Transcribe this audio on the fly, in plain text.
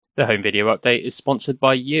The home video update is sponsored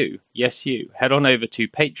by you. Yes, you. Head on over to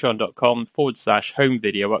patreon.com/home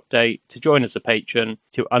video update to join as a patron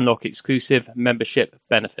to unlock exclusive membership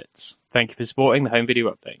benefits. Thank you for supporting the home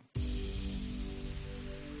video update.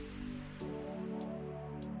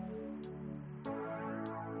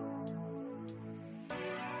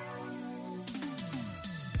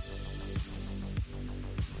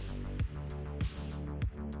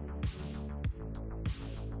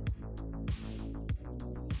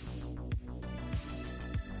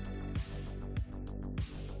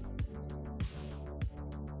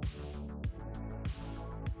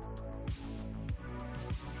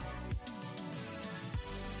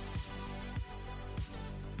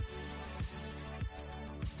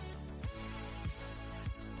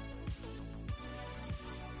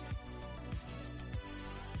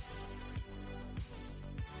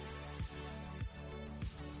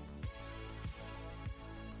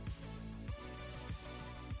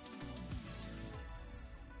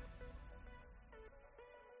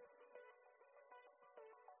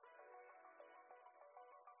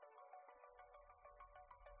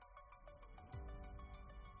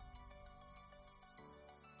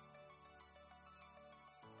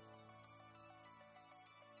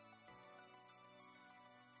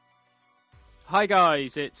 Hi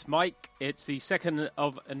guys, it's Mike. It's the 2nd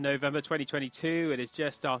of November 2022. It is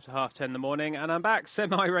just after 10:30 in the morning and I'm back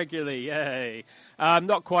semi-regularly. Yay.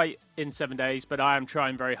 Not quite in 7 days, but I am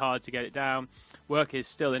trying very hard to get it down. Work is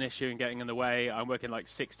still an issue and getting in the way. I'm working like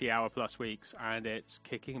 60-hour plus weeks and it's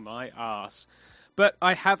kicking my ass. But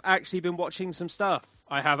I have actually been watching some stuff.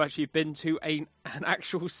 I have actually been to an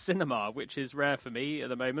actual cinema, which is rare for me at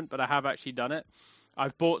the moment, but I have actually done it.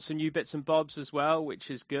 I've bought some new bits and bobs as well, which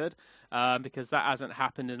is good, because that hasn't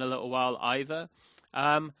happened in a little while either.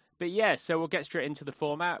 But yeah, so we'll get straight into the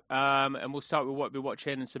format, and we'll start with what we're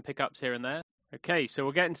watching and some pickups here and there. Okay, so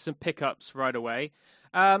we'll get into some pickups right away.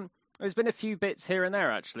 There's been a few bits here and there,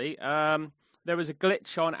 actually. There was a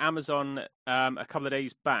glitch on Amazon a couple of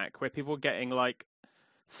days back where people were getting like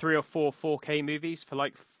 3 or 4 4K movies for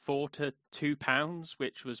like £4 to £2,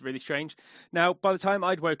 which was really strange. Now, by the time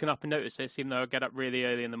I'd woken up and noticed this, even though I get up really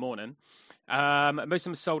early in the morning, most of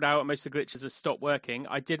them are sold out and most of the glitches have stopped working.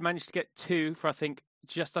 I did manage to get 2 for, I think,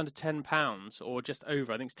 just under £10 or just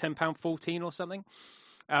over. I think it's £10.14 or something.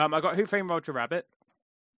 I got Who Framed Roger Rabbit,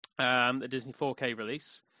 the Disney 4K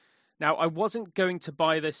release. Now, I wasn't going to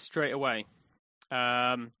buy this straight away.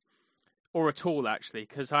 Or at all, actually,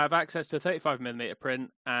 because I have access to a 35mm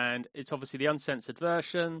print, and it's obviously the uncensored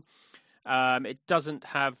version. It doesn't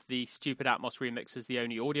have the stupid Atmos remix as the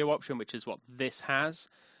only audio option, which is what this has.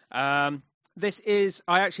 This is,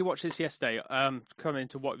 I actually watched this yesterday, coming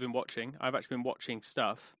into what I've been watching. I've actually been watching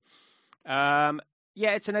stuff. Yeah,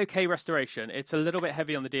 it's an okay restoration. It's a little bit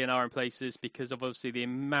heavy on the DNR in places because of obviously the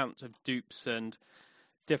amount of dupes and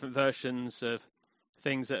different versions of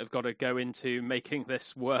things that have got to go into making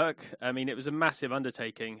this work. I mean, it was a massive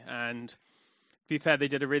undertaking, and to be fair, they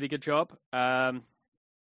did a really good job.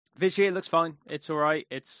 Visually, it looks fine. It's all right.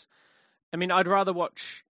 I mean, I'd rather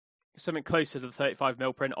watch something closer to the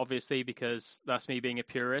 35mm print, obviously, because that's me being a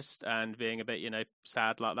purist and being a bit,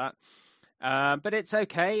 sad like that. But it's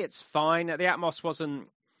okay. It's fine. The Atmos wasn't.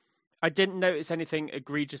 I didn't notice anything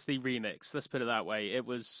egregiously remixed. Let's put it that way.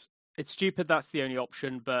 It's stupid. That's the only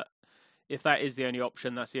option, but if that is the only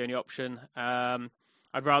option, that's the only option. I'd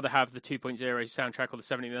rather have the 2.0 soundtrack or the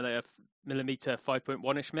 70mm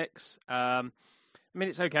 5.1-ish mix. I mean,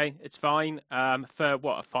 it's okay. It's fine. For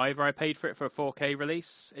what, a $5 I paid for it for a 4K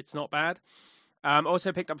release. It's not bad.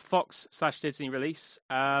 Also picked up a Fox/Disney release.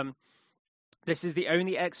 This is the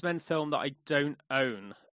only X-Men film that I don't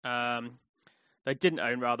own. That I didn't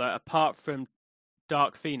own, rather, apart from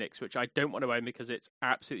Dark Phoenix, which I don't want to own because it's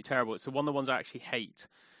absolutely terrible. It's one of the ones I actually hate.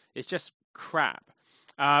 It's just crap.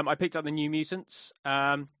 I picked up the New Mutants.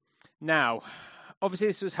 Now, obviously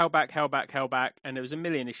this was held back, and there was a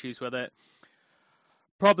million issues with it.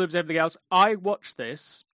 Problems, everything else. I watched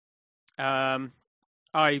this. I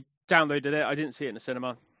downloaded it. I didn't see it in the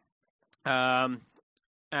cinema. And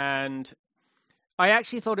I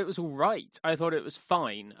actually thought it was all right. I thought it was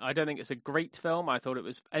fine. I don't think it's a great film. I thought it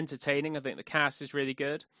was entertaining. I think the cast is really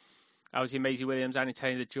good. Obviously, Maisie Williams, Anya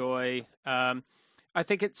Taylor-Joy. I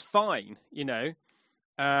think it's fine,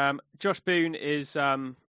 Josh Boone is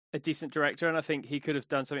a decent director, and I think he could have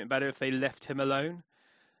done something better if they left him alone.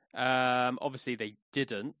 Obviously, they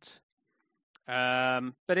didn't.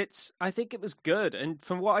 But I think it was good. And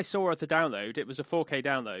from what I saw at the download, it was a 4K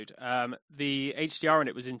download. The HDR in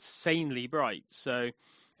it was insanely bright. So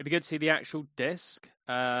it'd be good to see the actual disc.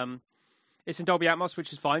 It's It's in Dolby Atmos,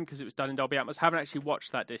 which is fine because it was done in Dolby Atmos. Haven't actually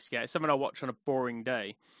watched that disc yet. It's something I'll watch on a boring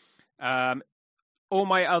day. All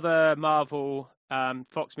my other Marvel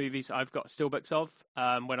Fox movies I've got steelbooks of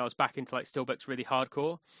when I was back into like steelbooks really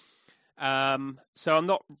hardcore. So I'm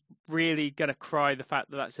not really going to cry the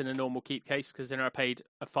fact that that's in a normal keep case because I paid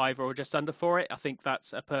a $5 or just under for it. I think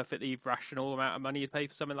that's a perfectly rational amount of money to pay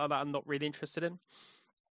for something like that I'm not really interested in.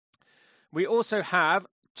 We also have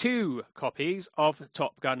 2 copies of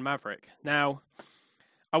Top Gun Maverick. Now,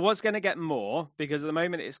 I was going to get more because at the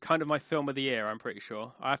moment it's kind of my film of the year, I'm pretty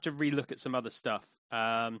sure. I have to relook at some other stuff.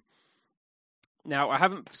 Now, I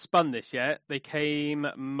haven't spun this yet. They came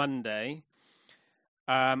Monday.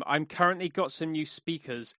 I'm currently got some new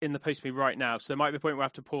speakers in the post me right now, so there might be a point where I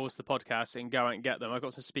have to pause the podcast and go out and get them. I've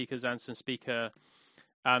got some speakers and some speaker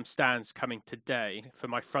stands coming today for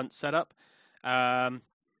my front setup.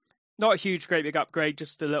 Not a huge, great big upgrade,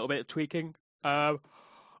 just a little bit of tweaking. I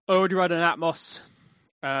already run an Atmos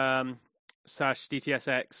slash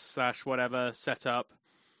DTSX slash whatever setup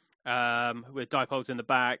with dipoles in the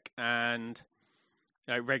back and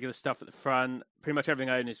regular stuff at the front. Pretty much everything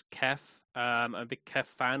I own is Kef. I'm a big Kef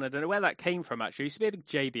fan. I don't know where that came from, actually. I used to be a big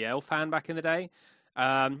JBL fan back in the day.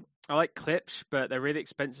 I like Klipsch, but they're really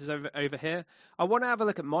expensive over here. I want to have a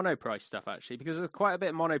look at monoprice stuff, actually, because there's quite a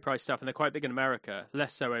bit of monoprice stuff, and they're quite big in America,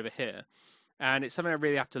 less so over here. And it's something I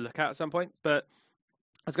really have to look at some point. But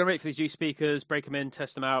I was going to wait for these new speakers, break them in,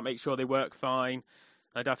 test them out, make sure they work fine.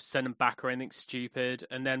 I'd have to send them back or anything stupid,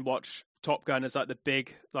 and then watch Top Gun as like the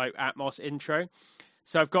big like Atmos intro.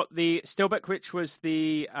 So I've got the Steelbook, which was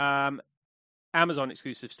the Amazon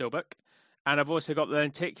exclusive Steelbook. And I've also got the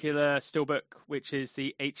lenticular Steelbook, which is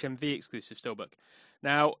the HMV exclusive Steelbook.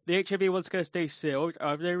 Now, the HMV one's going to stay sealed.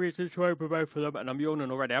 I've no reason to open both of them, and I'm yawning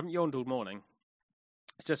already. I haven't yawned all morning.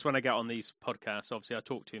 It's just when I get on these podcasts, obviously I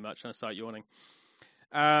talk too much and I start yawning.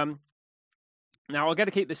 Now, I'm going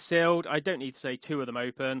to keep this sealed. I don't need to say 2 of them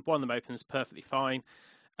open. One of them open is perfectly fine.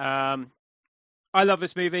 I love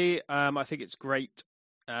this movie. I think it's great.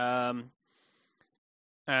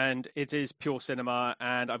 And it is pure cinema,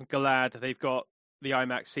 and I'm glad they've got the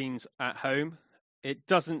IMAX scenes at home. It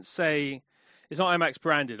doesn't say, it's not IMAX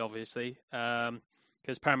branded, obviously,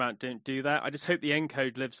 because Paramount don't do that. I just hope the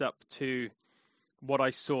encode lives up to what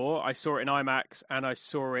I saw. I saw it in IMAX, and I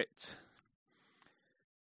saw it,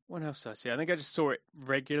 what else did I see? I think I just saw it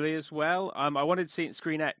regularly as well. I wanted to see it in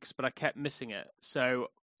Screen X, but I kept missing it.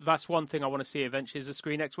 So that's one thing I want to see eventually is a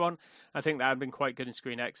Screen X one. I think that had been quite good in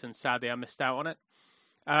Screen X, and sadly I missed out on it.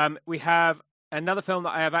 We have another film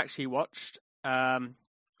that I have actually watched,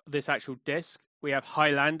 this actual disc. We have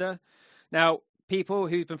Highlander. Now, people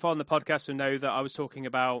who've been following the podcast will know that I was talking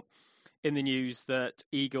about in the news that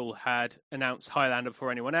Eagle had announced Highlander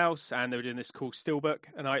before anyone else, and they were doing this cool steelbook,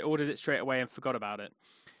 and I ordered it straight away and forgot about it.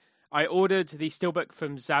 I ordered the steelbook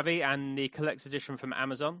from Zavvi and the collector's edition from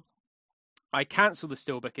Amazon. I cancelled the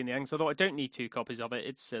steelbook in the end because I thought I don't need 2 copies of it.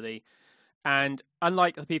 It's silly. And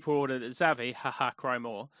unlike the people who ordered at Zavvi, haha, cry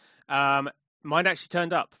more, mine actually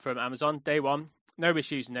turned up from Amazon day one. No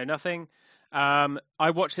issues, no nothing. I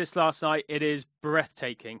watched this last night. It is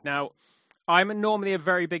breathtaking. Now, I'm normally a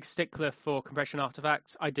very big stickler for compression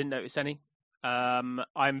artifacts. I didn't notice any.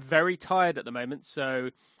 I'm very tired at the moment, so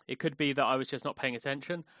it could be that I was just not paying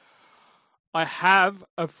attention. I have,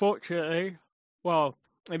 unfortunately, well,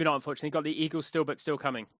 maybe not unfortunately, got the Eagle Steelbook still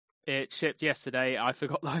coming. It shipped yesterday. I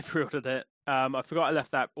forgot that I pre-ordered it. I forgot I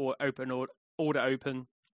left that order open.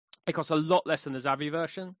 It costs a lot less than the Zavvi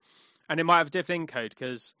version, and it might have a different encode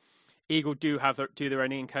because Eagle do their own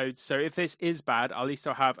encodes. So if this is bad, at least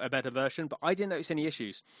I'll have a better version. But I didn't notice any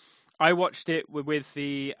issues. I watched it with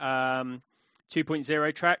the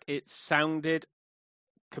 2.0 track. It sounded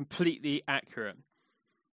completely accurate.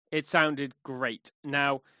 It sounded great.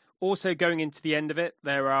 Now, also going into the end of it,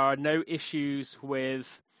 there are no issues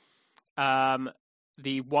with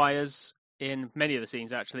the wires in many of the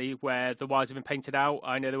scenes, actually, where the wires have been painted out.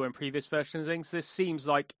 I know there were in previous versions of things. This seems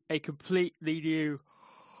like a completely new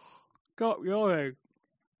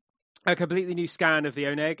scan of the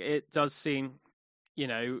Oneg. It does seem,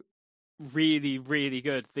 really, really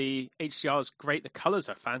good. The HDR is great. The colors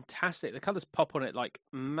are fantastic. The colors pop on it like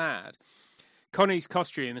mad. Connie's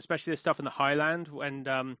costume, especially the stuff in the Highland,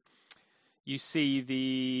 when you see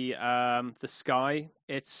the sky,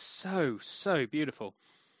 it's so beautiful.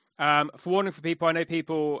 For warning for people, I know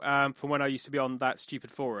people from when I used to be on that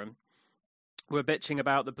stupid forum were bitching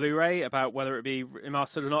about the Blu-ray, about whether it be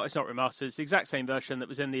remastered or not. It's not remastered. It's the exact same version that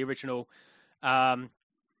was in the original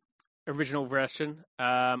version.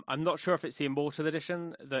 I'm not sure if it's the Immortal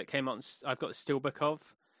edition that came out. I've got the Steelbook of,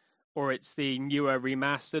 or it's the newer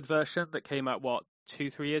remastered version that came out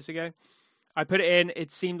 2-3 years ago. I put it in.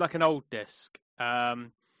 It seemed like an old disc. So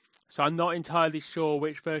I'm not entirely sure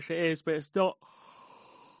which version it is, but it's not.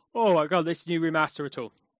 Oh my god, this new remaster at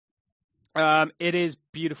all. It is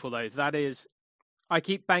beautiful though. That is. I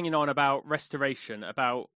keep banging on about restoration,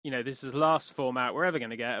 about, this is the last format we're ever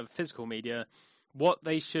going to get of physical media. What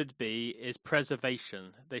they should be is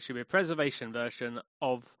preservation. They should be a preservation version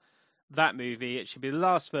of that movie. It should be the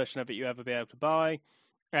last version of it you ever be able to buy.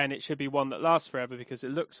 And it should be one that lasts forever because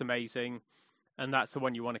it looks amazing. And that's the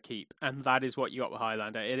one you want to keep. And that is what you got with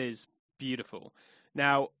Highlander. It is beautiful.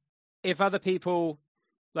 Now, if other people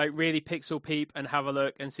really pixel peep and have a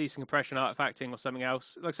look and see some compression artifacting or something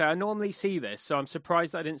else. Like I say, I normally see this, so I'm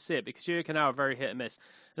surprised I didn't see it because Studio Canal are very hit and miss.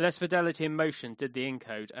 Unless Fidelity in Motion did the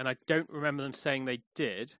encode, and I don't remember them saying they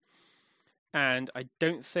did. And I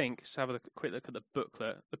don't think, just have a quick look at the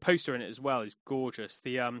booklet. The poster in it as well is gorgeous.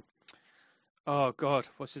 The oh god,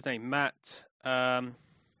 what's his name? Matt.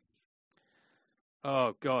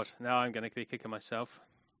 Oh god, now I'm going to be kicking myself.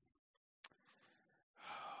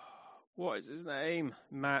 What is his name?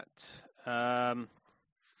 Matt.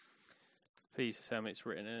 Please tell me it's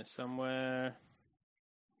written in somewhere.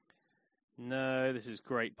 No, this is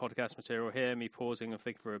great podcast material here. Me pausing and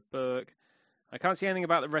thinking for a book. I can't see anything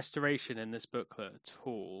about the restoration in this booklet at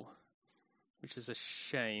all, which is a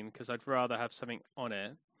shame because I'd rather have something on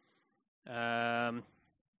it.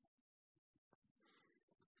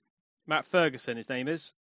 Matt Ferguson, his name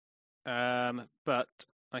is. But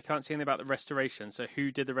I can't see anything about the restoration. So who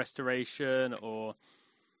did the restoration, or,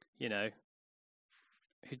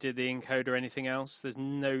 who did the encode or anything else? There's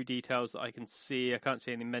no details that I can see. I can't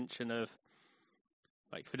see any mention of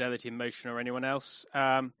Fidelity in Motion or anyone else.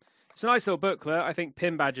 It's a nice little booklet. I think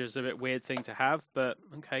pin badges are a bit weird thing to have, but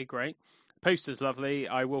okay, great. Poster's lovely.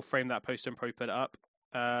 I will frame that poster and probably put it up.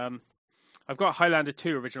 I've got a Highlander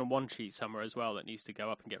 2 original one sheet somewhere as well that needs to go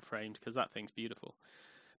up and get framed because that thing's beautiful.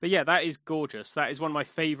 But yeah, that is gorgeous. That is one of my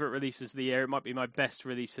favourite releases of the year. It might be my best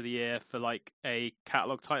release of the year for a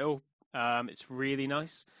catalogue title. It's really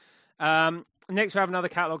nice. Next we have another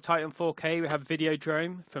catalogue title in 4K. We have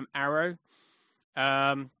Videodrome from Arrow.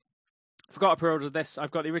 Forgot I pre-ordered this. I've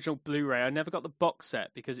got the original Blu-ray. I never got the box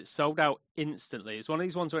set because it sold out instantly. It's one of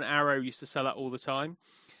these ones when Arrow used to sell out all the time.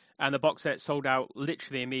 And the box set sold out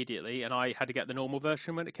literally immediately. And I had to get the normal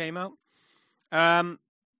version when it came out.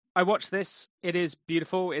 I watched this. It is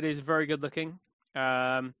beautiful. It is very good looking.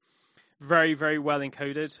 Very, very well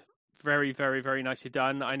encoded. Very, very, very nicely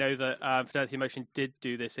done. I know that Fidelity Motion did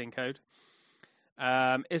do this encode.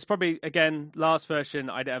 It's probably, again, last version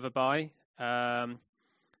I'd ever buy.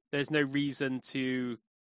 There's no reason to,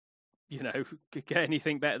 get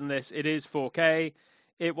anything better than this. It is 4K.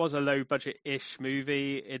 It was a low budget-ish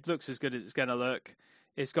movie. It looks as good as it's going to look.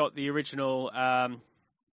 It's got the original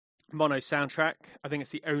mono soundtrack. I think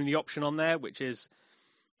it's the only option on there, which is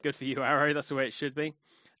good for you, Arrow. That's the way it should be.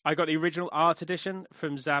 I got the original art edition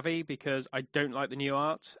from Zavvi because I don't like the new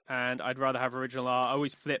art, and I'd rather have original art. I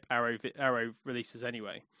always flip Arrow releases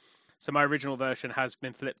anyway. So my original version has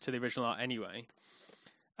been flipped to the original art anyway.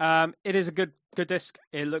 It is a good disc.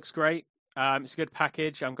 It looks great. It's a good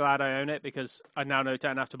package. I'm glad I own it because I now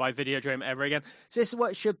don't have to buy Videodrome ever again. So this is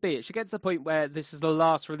what it should be. It should get to the point where this is the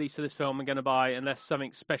last release of this film I'm going to buy unless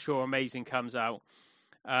something special or amazing comes out.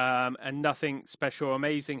 And nothing special or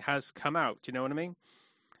amazing has come out. Do you know what I mean?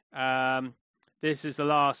 This is the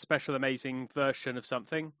last special amazing version of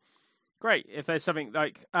something. Great. If there's something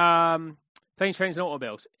like Planes, Trains and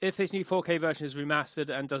Automobiles. If this new 4K version is remastered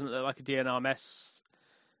and doesn't look like a DNR mess,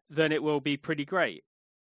 then it will be pretty great.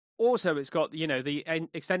 Also, it's got, the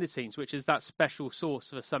extended scenes, which is that special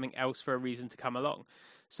source for something else for a reason to come along.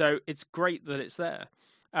 So it's great that it's there.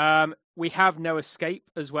 We have No Escape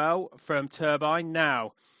as well from Turbine.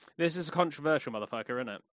 Now, this is a controversial motherfucker, isn't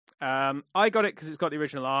it? I got it because it's got the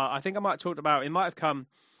original art. I think I might have talked about it. Might have come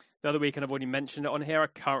the other week and I've already mentioned it on here. I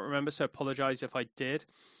can't remember, so apologise if I did.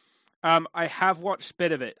 I have watched a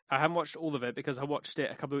bit of it. I haven't watched all of it because I watched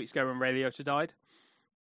it a couple of weeks ago when Ray Liotta died.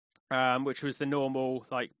 Which was the normal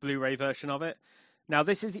Blu-ray version of it. Now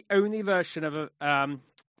this is the only version of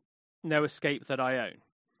No Escape that I own.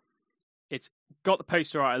 It's got the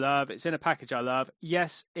poster art I love. It's in a package I love.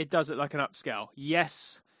 Yes, it does look like an upscale.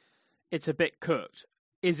 Yes, it's a bit cooked.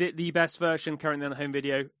 Is it the best version currently on home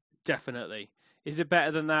video? Definitely. Is it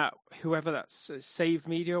better than that? Whoever that's Save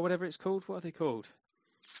Media or whatever it's called. What are they called?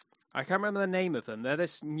 I can't remember the name of them. They're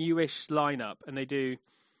this newish lineup and they do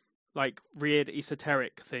weird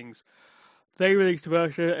esoteric things. They released a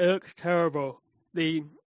version, it looks terrible. The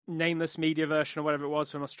Nameless Media version or whatever it was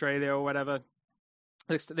from Australia or whatever,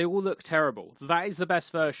 they all look terrible. That is the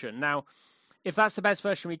best version. Now, if that's the best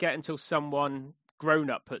version we get until someone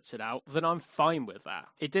Grown Up puts it out, then I'm fine with that.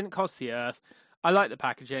 It didn't cost the earth. I like the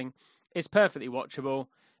packaging. It's perfectly watchable.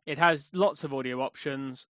 It has lots of audio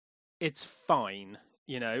options. It's fine.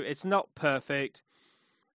 It's not perfect.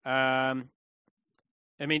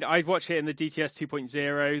 I mean, I'd watch it in the DTS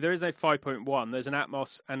 2.0. There is no 5.1. There's an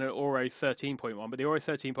Atmos and an Oro 13.1, but the Oro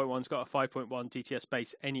 13.1's got a 5.1 DTS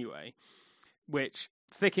base anyway, which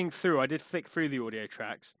I did flick through the audio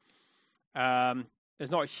tracks.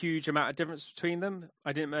 There's not a huge amount of difference between them.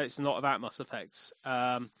 I didn't notice a lot of Atmos effects.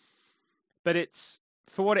 But it's,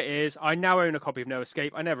 for what it is, I now own a copy of No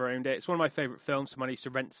Escape. I never owned it. It's one of my favorite films from when I used to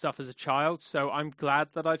rent stuff as a child, so I'm glad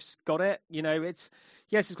that I've got it.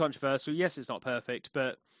 Yes, it's controversial. Yes, it's not perfect,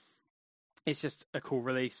 but it's just a cool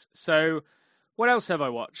release. So what else have I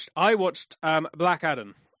watched? I watched Black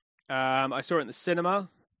Adam. I saw it in the cinema,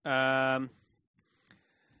 and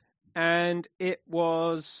it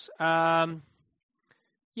was,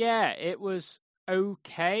 it was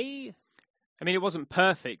okay. I mean, it wasn't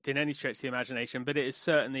perfect in any stretch of the imagination, but it is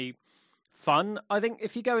certainly fun. I think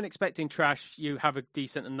if you go in expecting trash, you have a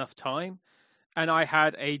decent enough time. And I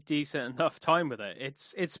had a decent enough time with it.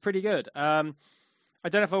 It's pretty good. I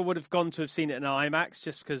don't know if I would have gone to have seen it in IMAX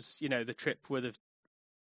just because, the trip would have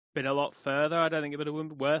been a lot further. I don't think it would have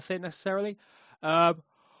been worth it necessarily. But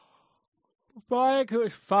I think it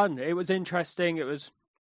was fun. It was interesting. It was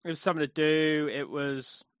something to do. It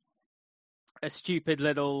was a stupid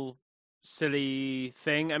little silly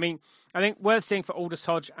thing. I mean, I think worth seeing for Aldous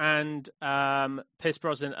Hodge and Pierce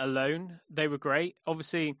Brosnan alone. They were great.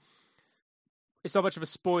 Obviously, it's not much of a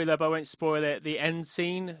spoiler, but I won't spoil it. The end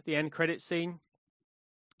credit scene,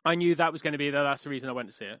 I knew that was going to be there. That's the reason I went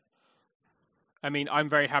to see it. I mean, I'm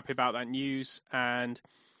very happy about that news, and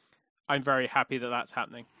I'm very happy that that's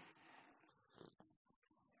happening.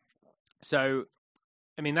 So,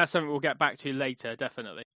 I mean, that's something we'll get back to later,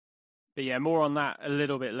 definitely. But yeah, more on that a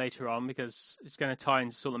little bit later on, because it's going to tie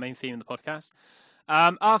into sort of the main theme of the podcast.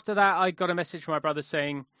 After that, I got a message from my brother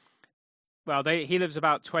saying, well, he lives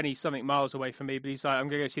about 20-something miles away from me, but he's like, I'm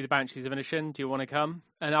going to go see the Banshees of Inisherin. Do you want to come?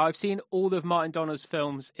 And I've seen all of Martin Donner's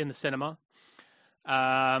films in the cinema.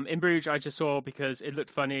 In Bruges, I just saw because it looked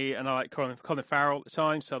funny, and I like Colin Farrell at the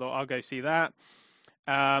time, so I thought I'll go see that.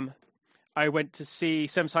 I went to see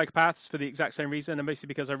Seven Psychopaths for the exact same reason, and mostly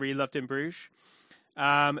because I really loved In Bruges.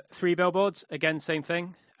 3 Billboards, again, same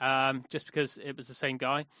thing, just because it was the same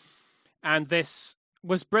guy. And this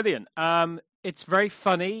was brilliant. It's very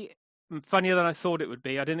funny. Funnier than I thought it would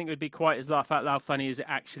be. I didn't think it would be quite as laugh out loud funny as it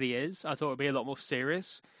actually is. I thought it would be a lot more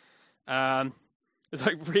serious. There's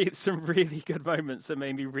some really good moments that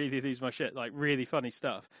made me really lose my shit, like really funny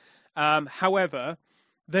stuff. However,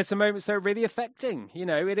 there's some moments that are really affecting.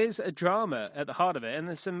 It is a drama at the heart of it, and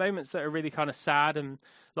there's some moments that are really kind of sad and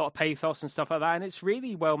a lot of pathos and stuff like that, and it's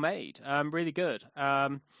really well made, really good.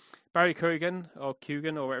 Barry Keoghan or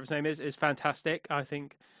whatever his name is fantastic, I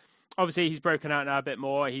think. Obviously, he's broken out now a bit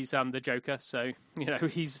more. He's the Joker, so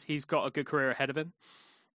he's got a good career ahead of him.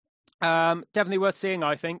 Definitely worth seeing,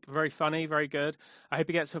 I think. Very funny, very good. I hope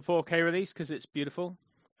he gets a 4K release because it's beautiful.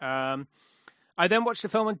 I then watched the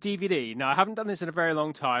film on DVD. Now, I haven't done this in a very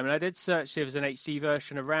long time, and I did search to see if there's an HD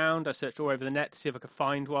version around. I searched all over the net to see if I could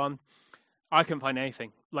find one. I couldn't find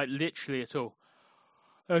anything, like literally at all.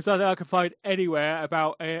 There's nothing I could find anywhere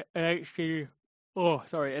about an HD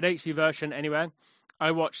version anywhere.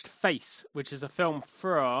 I watched Face, which is a film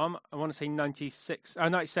from, I want to say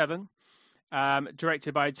 97,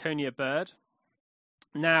 directed by Antonia Bird.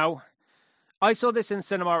 Now, I saw this in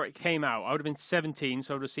cinema when it came out. I would have been 17,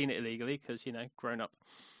 so I would have seen it illegally because, grown up.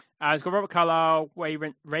 It's got Robert Carlyle,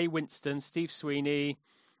 Ray Winston, Steve Sweeney,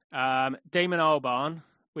 Damon Albarn,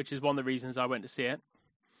 which is one of the reasons I went to see it.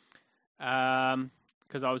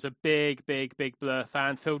 Because I was a big, big, big Blur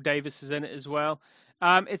fan. Phil Davis is in it as well.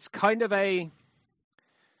 It's kind of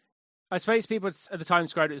I suppose people at the time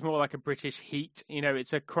described it as more like a British Heat.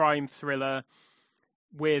 It's a crime thriller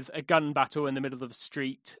with a gun battle in the middle of a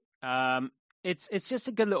street. It's just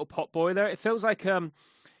a good little pot boiler. It feels like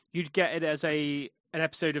you'd get it as an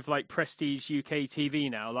episode of like Prestige UK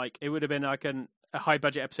TV now. Like it would have been like a high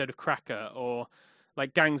budget episode of Cracker or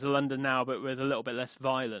like Gangs of London now, but with a little bit less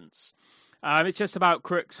violence. It's just about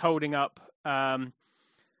crooks holding up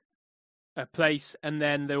a place, and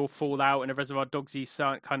then they all fall out in a Reservoir Dogsy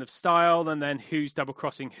kind of style, and then who's double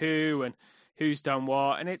crossing who and who's done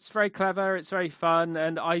what, and it's very clever, it's very fun,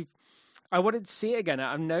 and I wanted to see it again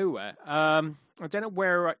out of nowhere. I don't know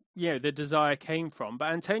where the desire came from,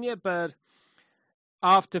 but Antonia Bird,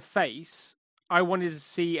 after Face, I wanted to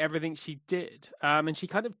see everything she did, and she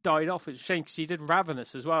kind of died off. It's a shame because she did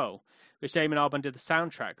Ravenous as well, which Damon Albarn did the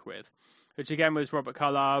soundtrack with, which again was Robert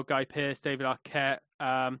Carlyle, Guy Pearce, David Arquette,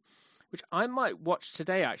 which I might watch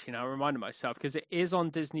today, actually, now I reminded myself, because it is on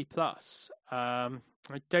Disney+. I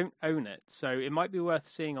don't own it, so it might be worth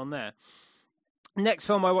seeing on there. Next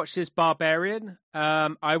film I watched is Barbarian.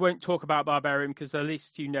 I won't talk about Barbarian because the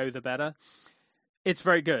least you know, the better. It's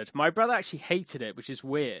very good. My brother actually hated it, which is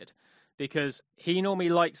weird because he normally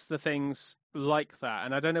likes the things like that.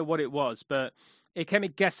 And I don't know what it was, but it kept me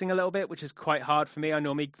guessing a little bit, which is quite hard for me. I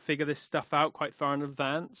normally figure this stuff out quite far in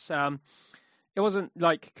advance. It wasn't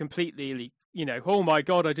like completely, oh my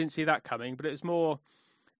God, I didn't see that coming. But it was more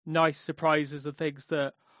nice surprises of things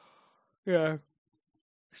that,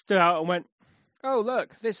 stood out and went, oh,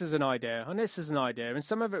 look, this is an idea, and this is an idea. And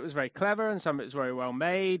some of it was very clever, and some of it was very well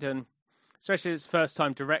made, and especially as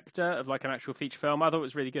first-time director of like an actual feature film, I thought it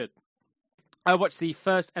was really good. I watched the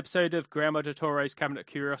first episode of Guillermo del Toro's Cabinet of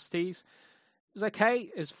Curiosities. It was okay.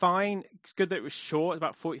 It was fine. It's good that it was short,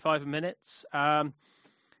 about 45 minutes. It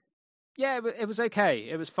was okay.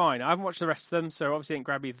 It was fine. I haven't watched the rest of them, so obviously it didn't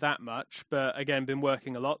grab me that much. But again, been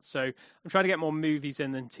working a lot, so I'm trying to get more movies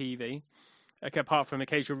in than TV. Okay, apart from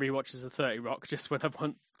occasional rewatches of 30 Rock, just when I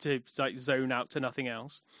want to like zone out to nothing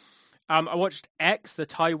else. I watched X, the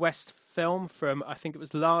Ty West film from, I think it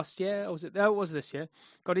was last year. Or was it? No, it was this year.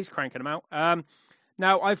 God, he's cranking them out.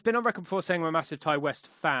 Now, I've been on record before saying I'm a massive Ty West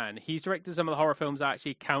fan. He's directed some of the horror films that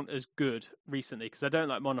actually count as good recently, because I don't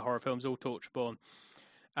like modern horror films, all torture-born.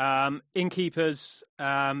 Innkeepers,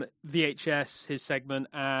 VHS, his segment,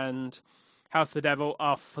 and House of the Devil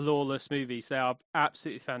are flawless movies. They are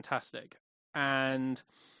absolutely fantastic. And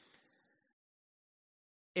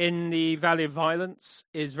in the Valley of Violence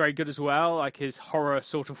is very good as well. Like his horror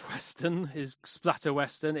sort of western, his splatter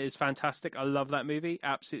western is fantastic. I love that movie.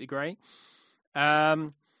 Absolutely great.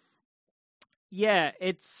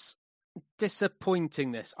 It's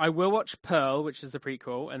disappointing this. I will watch Pearl, which is the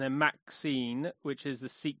prequel, and then Maxine, which is the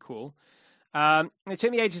sequel. It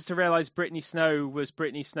took me ages to realize Brittany Snow was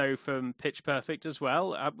Brittany Snow from Pitch Perfect as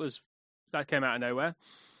well. That came out of nowhere.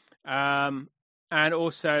 And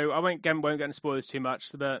also, I won't get into spoilers too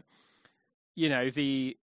much, but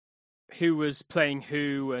who was playing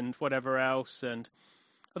who and whatever else, and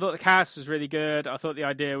I thought the cast was really good. I thought the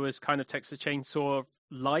idea was kind of Texas Chainsaw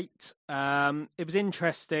light. It was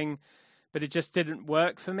interesting, but it just didn't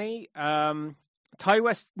work for me. Ty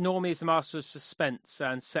West normally is the master of suspense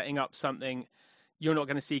and setting up something you're not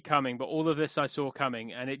going to see coming, but all of this I saw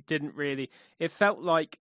coming, and it didn't really. It felt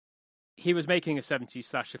like he was making a 70s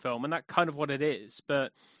slasher film, and that's kind of what it is,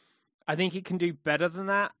 but I think he can do better than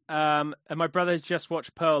that. And my brother just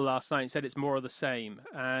watched Pearl last night and said it's more of the same,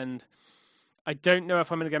 and I don't know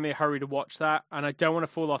if I'm going to get me a hurry to watch that, and I don't want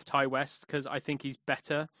to fall off Ty West because I think he's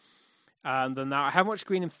better than that. I haven't watched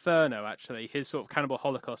Green Inferno, actually, his sort of cannibal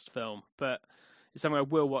Holocaust film, but it's something I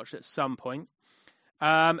will watch at some point.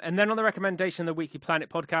 And then on the recommendation of the Weekly Planet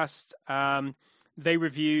podcast, they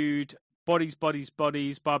reviewed Bodies, Bodies,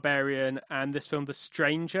 Bodies, Barbarian, and this film, The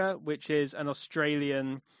Stranger, which is an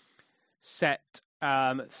Australian set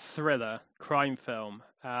thriller crime film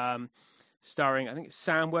starring, I think it's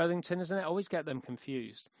Sam Worthington, isn't it? I always get them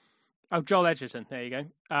confused. Oh, Joel Edgerton, there you go.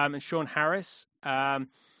 And Sean Harris.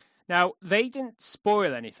 Now, they didn't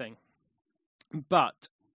spoil anything, but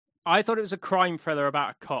I thought it was a crime thriller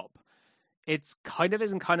about a cop. It's kind of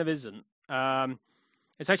is and kind of isn't.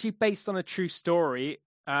 It's actually based on a true story.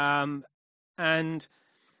 And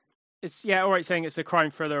it's, all right saying it's a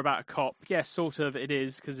crime thriller about a cop. Yes, sort of it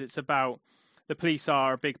is, because it's about, the police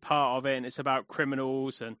are a big part of it, and it's about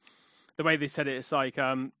criminals. And the way they said it, it's like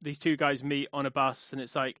these two guys meet on a bus, and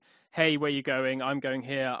it's like, hey, where are you going? I'm going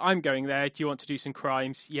here. I'm going there. Do you want to do some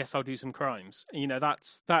crimes? Yes, I'll do some crimes.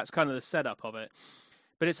 That's kind of the setup of it.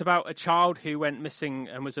 But it's about a child who went missing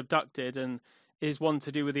and was abducted, and is one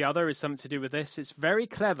to do with the other, is something to do with this. It's very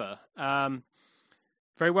clever.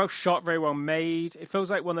 Very well shot, very well made. It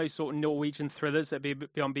feels like one of those sort of Norwegian thrillers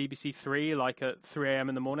that'd be on BBC Three, like at 3 a.m.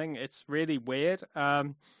 in the morning. It's really weird.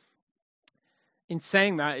 In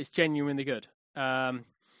saying that, it's genuinely good.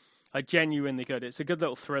 Genuinely good. It's a good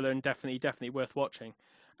little thriller and definitely worth watching.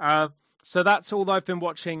 So that's all I've been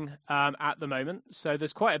watching at the moment. So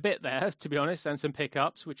there's quite a bit there, to be honest, and some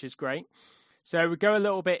pickups, which is great. So we go a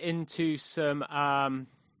little bit into some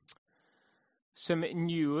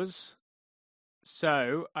news.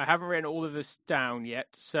 So I haven't written all of this down yet,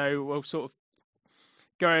 so we'll sort of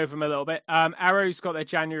go over them a little bit. Arrow's got their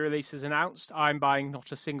January releases announced. I'm buying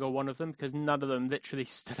not a single one of them because none of them literally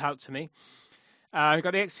stood out to me. We've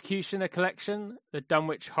got the Executioner collection, the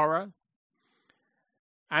Dunwich Horror,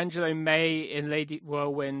 Angelo May in Lady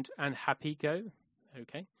Whirlwind and Hapiko.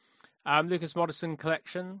 Okay. Lucas Modison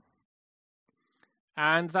collection.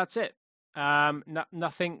 And that's it.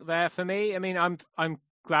 Nothing there for me. I mean, I'm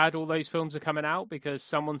glad all those films are coming out because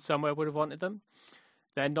someone somewhere would have wanted them.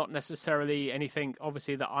 They're not necessarily anything,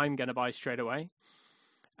 obviously, that I'm going to buy straight away.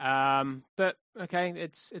 But okay,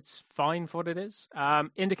 it's fine for what it is.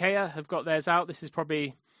 Indicator have got theirs out. This is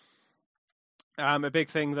probably a big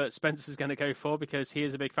thing that Spencer's going to go for because he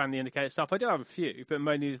is a big fan of the Indicator stuff. I do have a few, but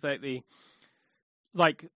mainly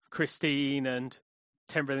like Christine and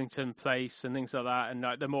 10 Rillington Place and things like that, and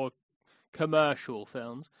the more commercial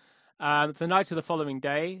films. The Night of the Following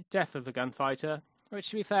Day, Death of the Gunfighter, which,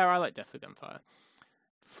 to be fair, I like Death of the Gunfighter.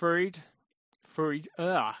 Freud,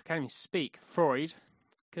 I can't even speak. Freud,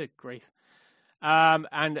 good grief.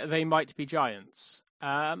 And They Might Be Giants.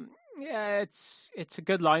 Yeah, it's a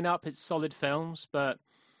good lineup. It's solid films, but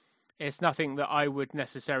it's nothing that I would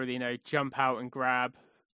necessarily, jump out and grab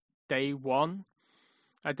day one.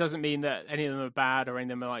 That doesn't mean that any of them are bad or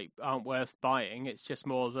any of them aren't worth buying. It's just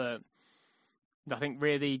more that nothing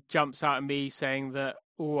really jumps out at me saying that,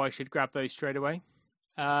 I should grab those straight away.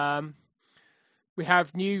 We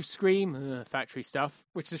have new Scream factory stuff,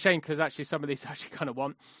 which is a shame because actually some of these I actually kind of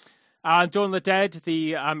want. Dawn of the Dead,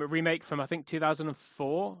 the remake from I think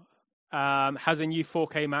 2004, has a new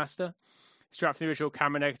 4K master straight from the original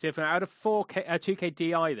camera negative, and out of 2K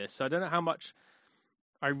DI this, so I don't know how much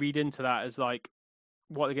I read into that as like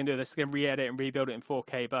what they're going to do. They're going to re-edit and rebuild it in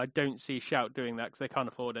 4K, but I don't see Shout doing that because they can't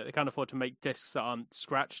afford it. They can't afford to make discs that aren't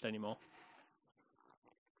scratched anymore,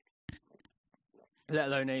 let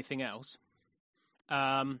alone anything else.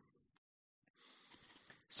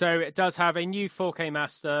 So it does have a new 4K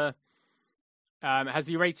master. It has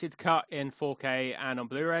the rated cut in 4K and on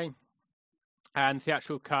Blu-ray, and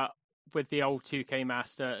theatrical cut with the old 2K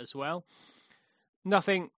master as well.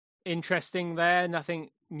 Nothing interesting there, nothing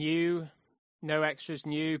new, no extras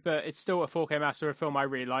new, but it's still a 4K master, a film I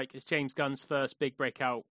really like. It's James Gunn's first big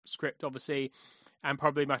breakout script, obviously, and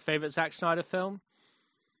probably my favourite Zack Snyder film.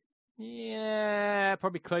 Yeah,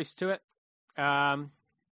 probably close to it.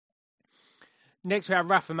 Next we have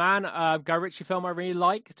Wrath of Man, Guy Ritchie film I really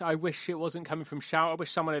liked. I wish it wasn't coming from Shout. I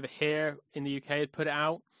wish someone over here in the UK had put it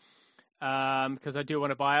out, because I do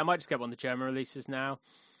want to buy it. I might just get one of the German releases now.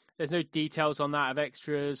 There's no details on that of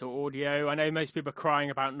extras or audio. I know most people are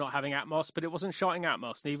crying about not having Atmos, but it wasn't shot in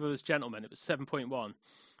Atmos. Neither was Gentleman. It was 7.1.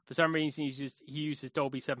 For some reason, he uses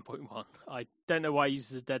Dolby 7.1. I don't know why he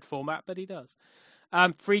uses a dead format, but he does.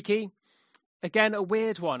 Freaky. Again, a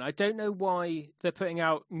weird one. I don't know why they're putting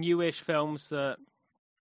out newish films that,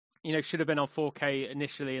 should have been on 4K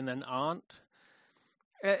initially and then aren't.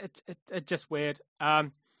 It's just weird.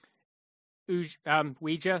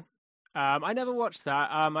 Ouija. I never watched that.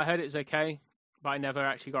 I heard it was okay, but I never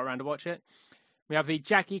actually got around to watch it. We have the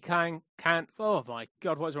Jackie Chan. Oh my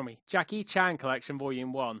God, what's wrong with me? Jackie Chan Collection,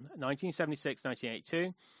 Volume 1,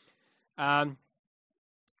 1976-1982.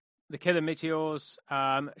 The Killer Meteors,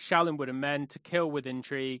 Shaolin Wooden Men, To Kill with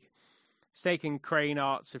Intrigue, Steak and Crane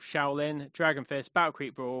Arts of Shaolin, Dragon Fist, Battle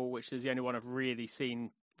Creek Brawl, which is the only one I've really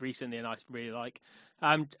seen recently and I really like,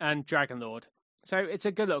 and Dragon Lord. So it's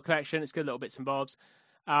a good little collection. It's good little bits and bobs.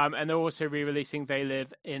 And they're also re-releasing They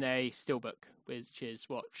Live in a Steelbook, which is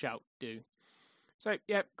what Shout do. So,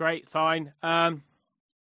 yeah, great, fine.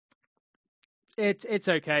 It's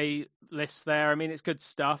okay list there. I mean, it's good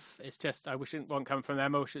stuff. It's just I wish it wasn't coming from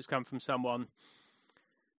them. I wish it was come from someone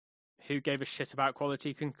who gave a shit about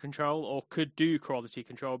quality control or could do quality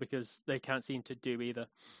control, because they can't seem to do either.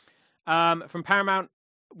 From Paramount,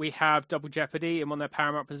 we have Double Jeopardy and one of their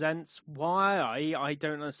Paramount Presents. Why? I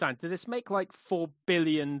don't understand. Did this make like $4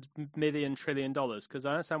 billion, trillion? Because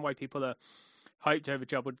I understand why people are hyped over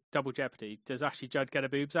Double Jeopardy. Does Ashley Judd get her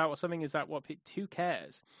boobs out or something? Is that what? Who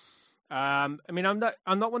cares? I mean, I'm not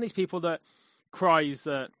one of these people that cries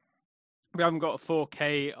that we haven't got a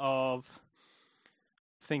 4K of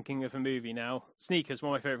thinking of a movie now. Sneakers,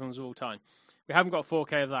 one of my favorite films of all time. We haven't got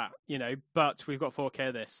 4K of that, but we've got 4K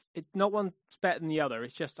of this. Not one's better than the other.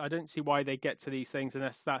 It's just I don't see why they get to these things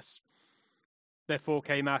unless that's their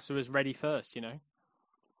 4K master was ready first,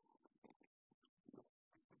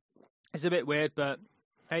 It's a bit weird, but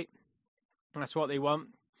hey, that's what they want.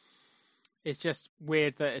 It's just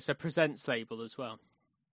weird that it's a Presents label as well.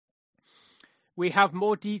 We have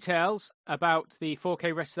more details about the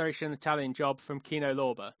 4K restoration Italian job from Kino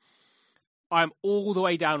Lorber. I'm all the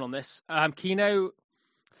way down on this. Kino,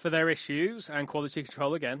 for their issues and quality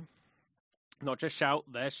control again, not just Shout,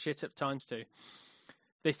 they're shit at times too.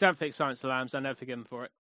 They still haven't fixed Silence of the Lambs. I'll never forgive them for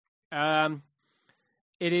it.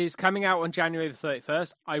 It is coming out on January the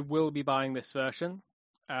 31st. I will be buying this version.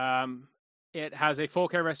 It has a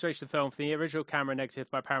 4K restoration film from the original camera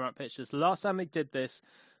negative by Paramount Pictures. Last time they did this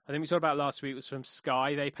I think we talked about last week, was from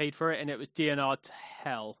Sky. They paid for it, and it was DNR to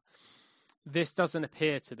hell. This doesn't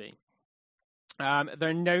appear to be. There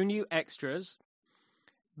are no new extras,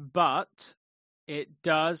 but it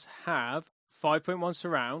does have 5.1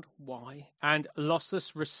 surround, why? And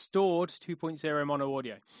lossless restored 2.0 mono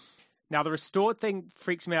audio. Now, the restored thing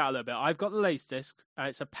freaks me out a little bit. I've got the Laserdisc.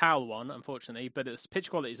 It's a PAL one, unfortunately, but its pitch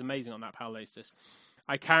quality is amazing on that PAL Laserdisc.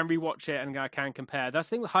 I can rewatch it and I can compare. That's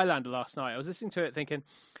the thing with Highlander last night. I was listening to it thinking,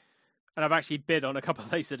 and I've actually bid on a couple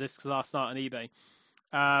of Laserdiscs last night on eBay.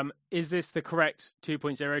 Is this the correct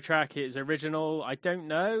 2.0 track? Is original? I don't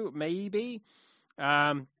know. Maybe.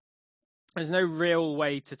 There's no real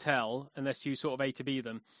way to tell unless you sort of A to B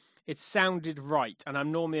them. It sounded right, and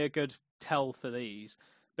I'm normally a good tell for these.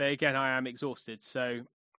 But again, I am exhausted, so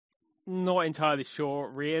not entirely sure,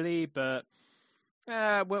 really. But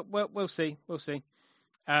we'll see. We'll see.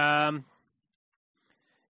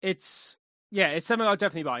 It's something I'll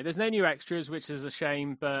definitely buy. There's no new extras, which is a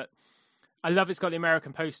shame, but I love it's got the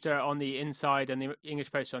American poster on the inside and the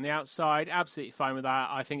English poster on the outside. Absolutely fine with that.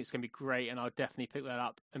 I think it's going to be great, and I'll definitely pick that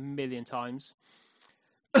up a million times.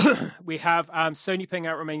 We have Sony putting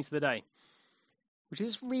out Remains of the Day, which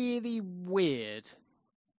is really weird.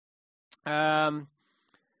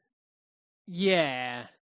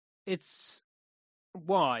 It's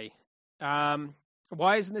why?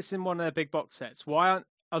 Why isn't this in one of their big box sets? Why aren't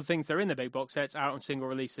other things that are in the big box sets out on single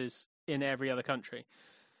releases in every other country?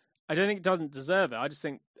 I don't think it doesn't deserve it. I just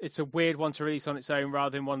think it's a weird one to release on its own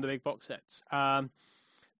rather than one of the big box sets.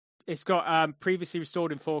 It's got previously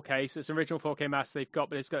restored in 4K, so it's an original 4K master they've got,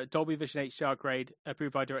 but it's got a Dolby Vision HDR grade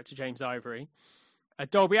approved by director James Ivory. A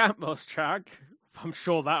Dolby Atmos track, I'm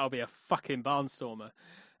sure that'll be a fucking barnstormer.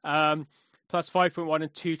 Plus 5.1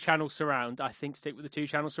 and 2-channel surround. I think stick with the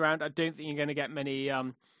 2-channel surround. I don't think you're going to get many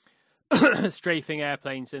strafing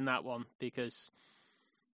airplanes in that one, because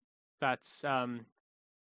that's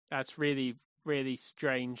really, really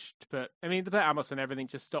strange to put. I mean, the put Atmos and everything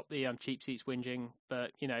just stop the cheap seats whinging,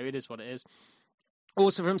 but it is what it is.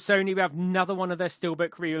 Also from Sony, we have another one of their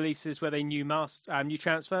Steelbook re-releases where they new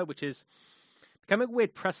transfer, which is becoming a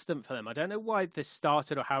weird precedent for them. I don't know why this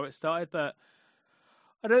started or how it started, but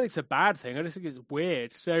I don't think it's a bad thing. I just think it's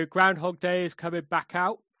weird. So Groundhog Day is coming back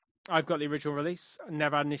out. I've got the original release. I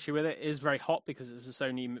never had an issue with it. It is very hot because it's a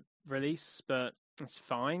Sony release, but it's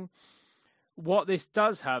fine. What this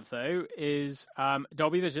does have, though, is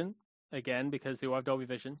Dolby Vision, again, because they all have Dolby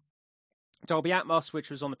Vision. Dolby Atmos,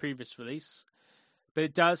 which was on the previous release. But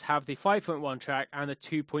it does have the 5.1 track and the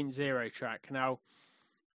 2.0 track. Now,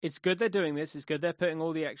 it's good they're doing this. It's good they're putting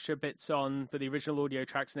all the extra bits on for the original audio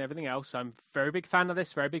tracks and everything else. I'm a very big fan of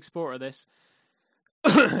this, very big supporter of this.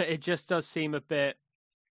 It just does seem a bit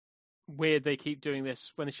weird they keep doing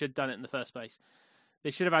this when they should have done it in the first place. They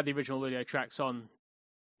should have had the original audio tracks on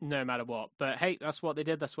no matter what. But hey, that's what they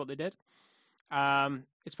did. That's what they did.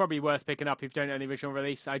 It's probably worth picking up if you don't own the original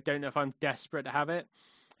release. I don't know if I'm desperate to have it.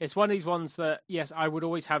 It's one of these ones that, yes, I would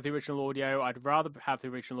always have the original audio. I'd rather have the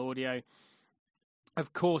original audio.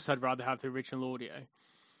 Of course, I'd rather have the original audio.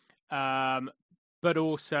 But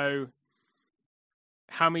also,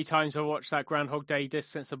 how many times have I watched that Groundhog Day disc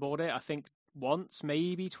since I bought it? I think once,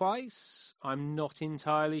 maybe twice. I'm not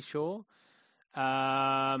entirely sure.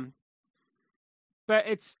 But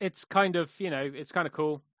it's kind of, it's kind of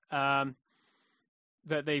cool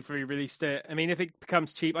that they've re-released it. I mean, if it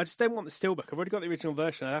becomes cheap, I just don't want the Steelbook. I've already got the original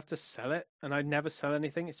version. I'd have to sell it, and I'd never sell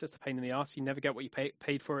anything. It's just a pain in the ass. You never get what you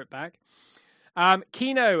paid for it back.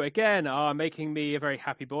 Kino, again, are making me a very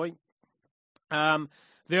happy boy. They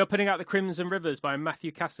are putting out The Crimson Rivers by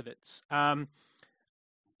Matthew Kassovitz.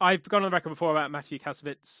 I've gone on the record before about Matthew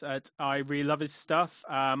Kassovitz. I really love his stuff.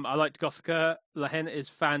 I liked Gothica. La Haine is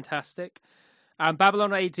fantastic.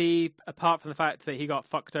 Babylon AD, apart from the fact that he got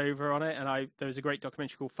fucked over on it, and there was a great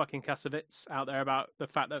documentary called Fucking Kassovitz out there about the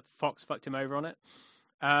fact that Fox fucked him over on it.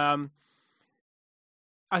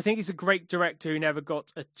 I think he's a great director who never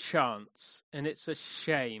got a chance, and it's a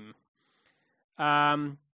shame.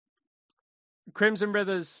 Crimson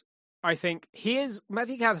Rivers, I think,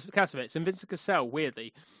 Matthew Kassovitz and Vincent Cassel,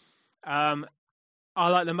 weirdly, are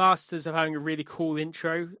like the masters of having a really cool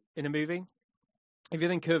intro in a movie. If you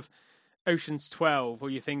think of Ocean's 12,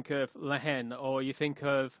 or you think of La Haine, or you think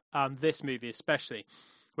of this movie especially,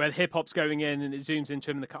 where the hip-hop's going in and it zooms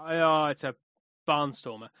into him in the car, oh, it's a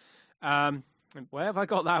barnstormer. Where have I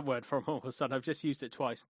got that word from all of a sudden? I've just used it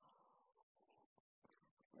twice.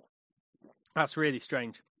 That's really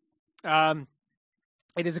strange. It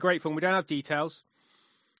is a great film. We don't have details,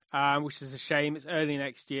 which is a shame. It's early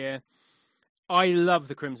next year. I love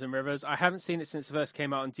The Crimson Rivers. I haven't seen it since it first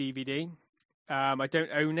came out on DVD. I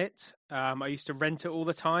don't own it. I used to rent it all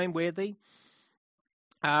the time, weirdly.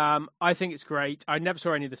 I think it's great. I never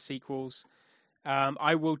saw any of the sequels.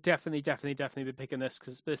 I will definitely be picking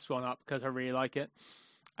this one up because I really like it.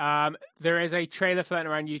 There is a trailer floating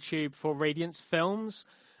around YouTube for Radiance Films,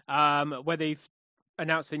 where they've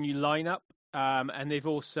announced a new lineup, and they've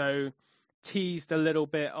also teased a little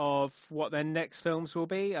bit of what their next films will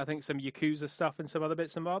be. I think some Yakuza stuff and some other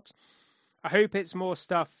bits and bobs. I hope it's more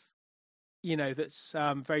stuff, that's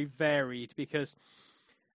very varied, because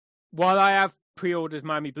while I have pre-ordered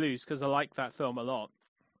Miami Blues because I like that film a lot,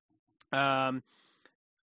 I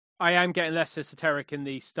am getting less esoteric in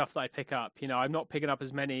the stuff that I pick up. I'm not picking up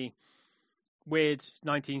as many weird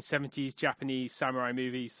 1970s Japanese samurai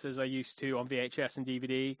movies as I used to on VHS and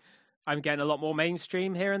DVD. I'm getting a lot more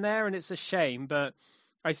mainstream here and there, and it's a shame, but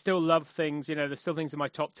I still love things. There's still things in my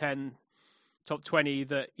top 10, top 20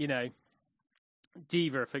 that,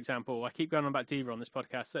 Diva, for example. I keep going on about Diva on this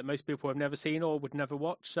podcast that most people have never seen or would never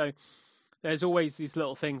watch. So there's always these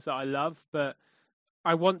little things that I love, but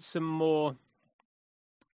I want some more,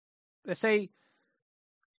 let's say,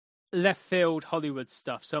 left field Hollywood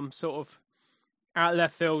stuff, some sort of out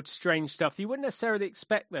left field strange stuff you wouldn't necessarily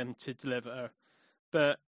expect them to deliver,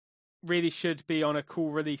 but really should be on a cool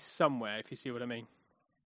release somewhere, if you see what I mean.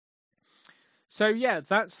 So yeah,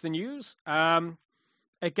 that's the news.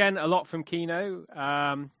 Again, a lot from Kino.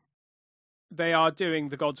 They are doing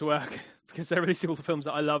the God's work because they're releasing all the films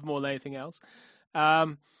that I love more than anything else.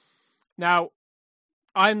 Now,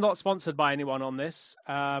 I'm not sponsored by anyone on this,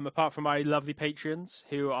 apart from my lovely patrons,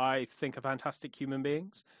 who I think are fantastic human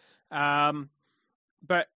beings.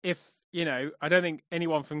 But if, I don't think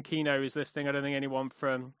anyone from Kino is listening. I don't think anyone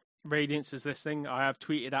from Radiance is listening. I have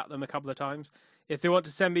tweeted at them a couple of times. If they want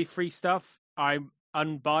to send me free stuff, I'm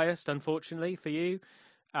unbiased, unfortunately, for you.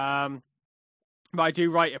 But I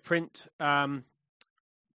do write a print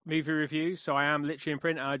movie review, so I am literally in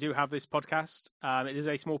print, and I do have this podcast. It is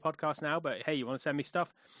a small podcast now, but hey, you want to send me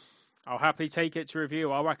stuff, I'll happily take it to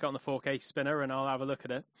review. I'll whack it on the 4K spinner and I'll have a look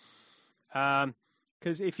at it.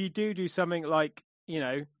 Because if you do something like,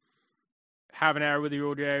 have an error with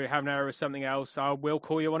your audio, have an error with something else, I will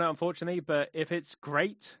call you on it, unfortunately. But if it's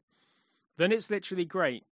great, then it's literally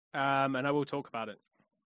great, and I will talk about it.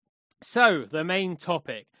 So, the main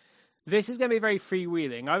topic. This is going to be very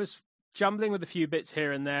freewheeling. I was jumbling with a few bits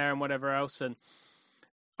here and there and whatever else, and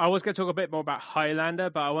I was going to talk a bit more about Highlander,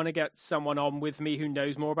 but I want to get someone on with me who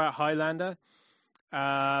knows more about Highlander.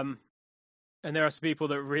 And there are some people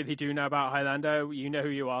that really do know about Highlander. You know who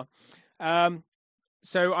you are.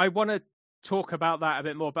 So I want to talk about that a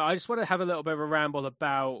bit more, but I just want to have a little bit of a ramble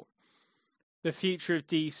about the future of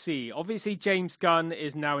DC. Obviously, James Gunn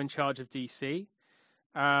is now in charge of DC.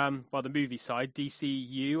 The movie side,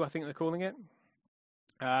 DCU, I think they're calling it.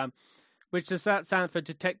 Which does that stand for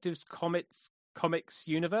Detectives Comics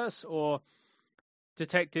Universe or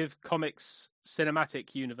Detective Comics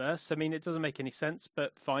Cinematic Universe? I mean, it doesn't make any sense,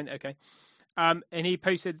 but fine, okay. And he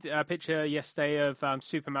posted a picture yesterday of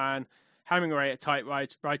Superman hammering away at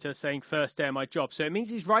typewriter saying, "First day of my job." So it means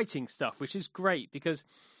he's writing stuff, which is great because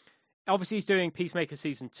obviously he's doing Peacemaker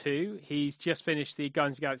Season 2. He's just finished the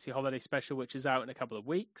Guardians of the Galaxy Holiday Special, which is out in a couple of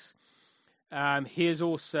weeks. He has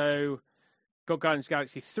also got Guardians of the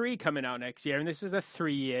Galaxy 3 coming out next year, and this is a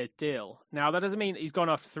 3-year deal. Now, that doesn't mean he's gone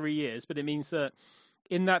after 3 years, but it means that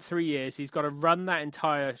in that 3 years, he's got to run that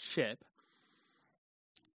entire ship.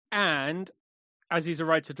 And as he's a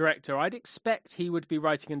writer-director, I'd expect he would be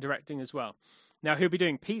writing and directing as well. Now, he'll be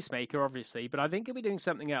doing Peacemaker, obviously, but I think he'll be doing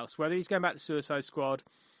something else, whether he's going back to Suicide Squad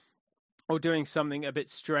or doing something a bit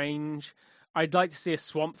strange. I'd like to see a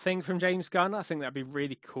Swamp Thing from James Gunn. I think that'd be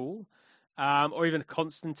really cool. Or even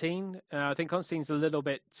Constantine. I think Constantine's a little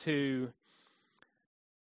bit too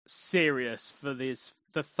serious for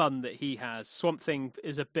the fun that he has. Swamp Thing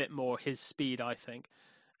is a bit more his speed, I think.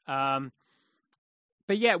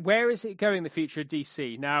 But yeah, where is it going, the future of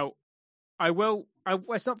DC? Now,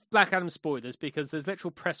 it's not Black Adam spoilers because there's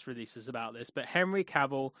literal press releases about this, but Henry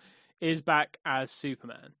Cavill is back as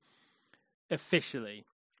Superman. Officially.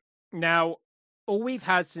 Now, all we've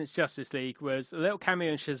had since Justice League was a little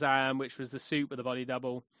cameo in Shazam, which was the suit with a body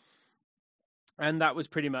double. And that was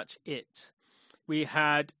pretty much it. We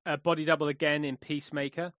had a body double again in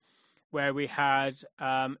Peacemaker, where we had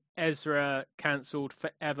Ezra cancelled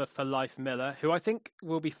forever for Life Miller, who I think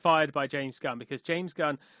will be fired by James Gunn, because James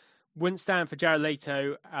Gunn wouldn't stand for Jared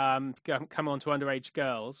Leto come on to Underage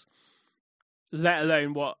Girls, let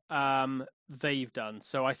alone what they've done.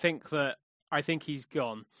 So I think he's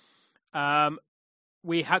gone.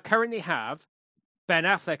 We currently have Ben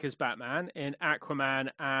Affleck as Batman in Aquaman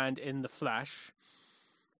and in The Flash.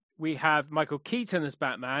 We have Michael Keaton as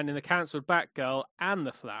Batman in the cancelled Batgirl and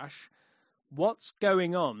the Flash. What's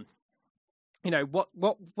going on?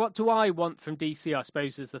 What do I want from DC, I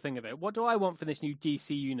suppose, is the thing of it. What do I want from this new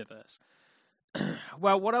DC universe?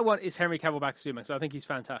 Well, what I want is Henry Cavill back as Superman, so I think he's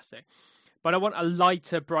fantastic. But I want a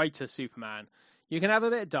lighter, brighter Superman. You can have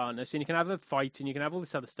a bit of darkness, and you can have a fight, and you can have all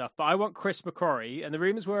this other stuff, but I want Chris McQuarrie, and the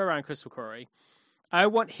rumours were around Chris McQuarrie, I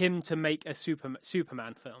want him to make a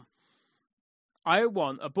Superman film. I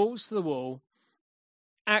want a balls-to-the-wall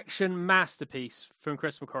action masterpiece from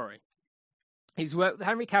Chris McQuarrie. He's worked with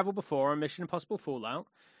Henry Cavill before on Mission Impossible Fallout,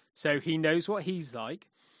 so he knows what he's like.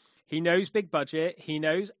 He knows big budget. He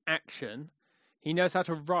knows action. He knows how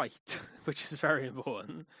to write, which is very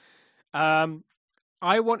important.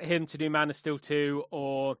 I want him to do Man of Steel 2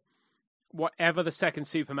 or whatever the second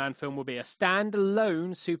Superman film will be, a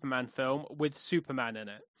standalone Superman film with Superman in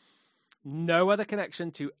it. No other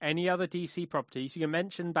connection to any other DC properties. You can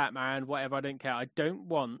mention Batman, whatever, I don't care. I don't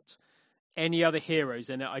want any other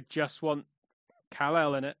heroes in it. I just want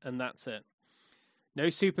Kal-El in it, and that's it. No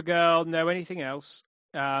Supergirl, no anything else.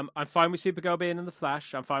 I'm fine with Supergirl being in The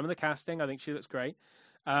Flash. I'm fine with the casting. I think she looks great.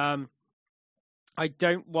 I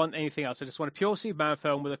don't want anything else. I just want a pure Superman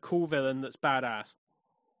film with a cool villain that's badass.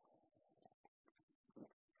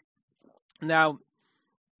 Now,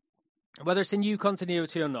 whether it's a new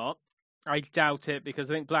continuity or not, I doubt it,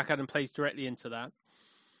 because I think Black Adam plays directly into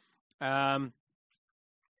that.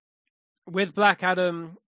 With Black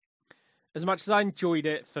Adam, as much as I enjoyed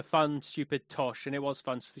it for fun, stupid tosh, and it was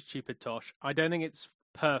fun, stupid tosh, I don't think it's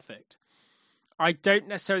perfect. I don't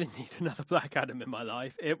necessarily need another Black Adam in my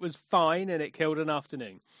life. It was fine, and it killed an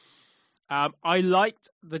afternoon. I liked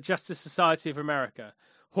the Justice Society of America.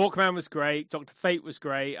 Hawkman was great. Dr. Fate was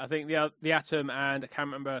great. I think the Atom and I can't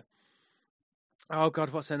remember. Oh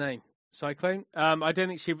God, what's her name? Cyclone. I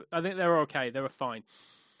think they were okay. They were fine.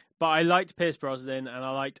 But I liked Pierce Brosnan and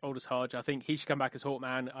I liked Aldous Hodge. I think he should come back as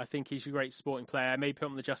Hawkman. I think he's a great sporting player. Maybe put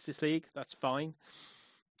him in the Justice League. That's fine.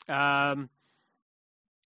 I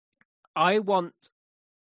want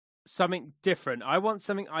something different. I want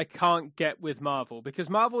something I can't get with Marvel, because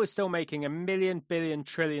Marvel is still making 1 million, billion,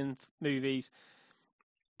 trillion movies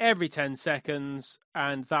every 10 seconds,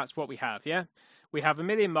 and that's what we have, yeah? We have 1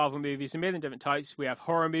 million Marvel movies, 1 million different types. We have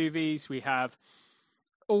horror movies. We have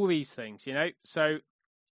all these things, So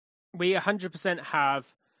we 100% have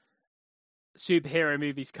superhero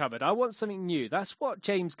movies covered. I want something new. That's what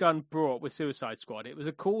James Gunn brought with Suicide Squad. It was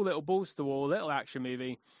a cool little balls-to-the-wall, little action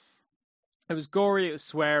movie. It was gory, it was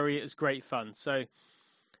sweary, it was great fun. So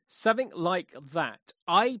something like that.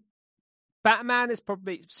 Superman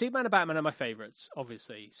and Batman are my favorites,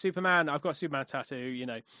 obviously. Superman, I've got a Superman tattoo,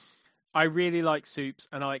 I really like Supes,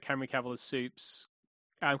 and I like Henry Cavill as Supes.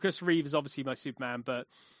 Christopher Reeve is obviously my Superman, but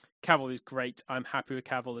Cavill is great. I'm happy with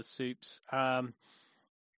Cavill as Supes.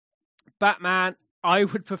 Batman, I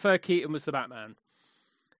would prefer Keaton was the Batman.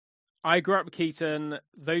 I grew up with Keaton.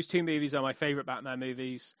 Those two movies are my favorite Batman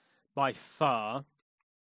movies by far.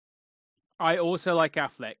 I also like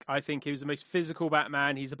Affleck. I think he was the most physical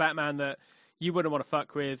Batman. He's a Batman that you wouldn't want to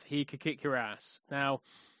fuck with. He could kick your ass. Now,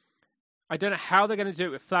 I don't know how they're going to do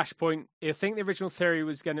it with Flashpoint. I think the original theory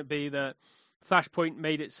was going to be that Flashpoint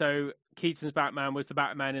made it so Keaton's Batman was the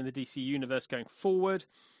Batman in the DC universe going forward.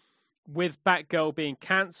 With Batgirl being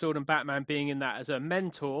cancelled and Batman being in that as a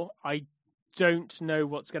mentor, I don't know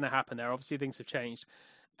what's going to happen there. Obviously, things have changed.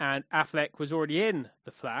 And Affleck was already in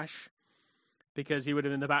The Flash, because he would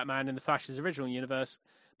have been the Batman in The Flash's original universe.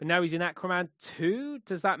 But now he's in Aquaman 2.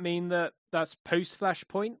 Does that mean that that's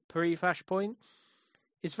post-Flashpoint, pre-Flashpoint?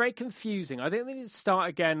 It's very confusing. I think they need to start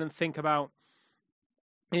again and think about,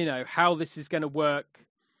 how this is going to work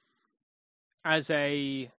as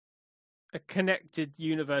a connected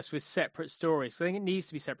universe with separate stories. I think it needs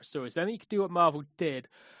to be separate stories. I think you could do what Marvel did,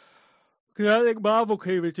 because I think Marvel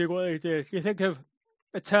could even do what they did. You think of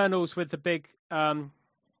Eternals with the big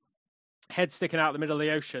head sticking out of the middle of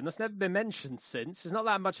the ocean. That's never been mentioned since. It's not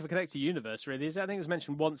that much of a connected universe, really, is it? I think it was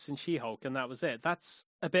mentioned once in She-Hulk, and that was it. That's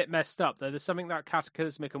a bit messed up, though. There's something that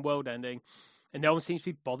cataclysmic and world-ending, and no one seems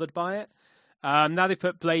to be bothered by it. Now they've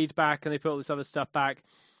put Blade back, and they put all this other stuff back.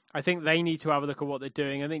 I think they need to have a look at what they're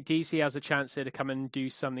doing. I think DC has a chance here to come and do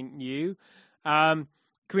something new.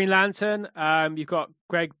 Green Lantern, you've got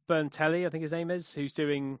Greg Berlanti, I think his name is, who's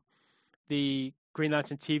doing the Green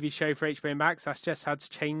Lantern TV show for HBO Max. That's just had to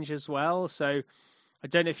change as well. So I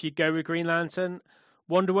don't know if you'd go with Green Lantern.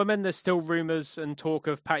 Wonder Woman, there's still rumours and talk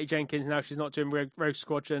of Patty Jenkins, now she's not doing Rogue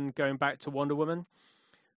Squadron, going back to Wonder Woman.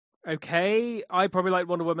 Okay, I probably like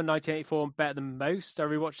Wonder Woman 1984 better than most. I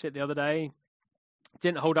rewatched it the other day.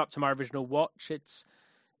 Didn't hold up to my original watch. It's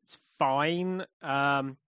fine.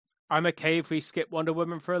 I'm okay if we skip Wonder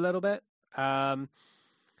Woman for a little bit. I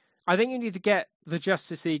think you need to get the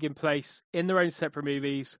Justice League in place in their own separate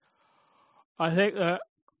movies. I think that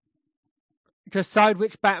decide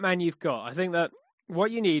which Batman you've got. I think that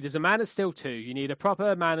what you need is a Man of Steel 2. You need a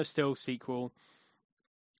proper Man of Steel sequel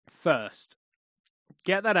first.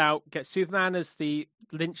 Get that out. Get Superman as the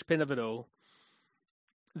linchpin of it all.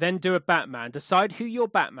 Then do a Batman. Decide who your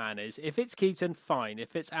Batman is. If it's Keaton, fine.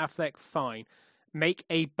 If it's Affleck, fine. Make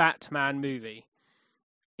a Batman movie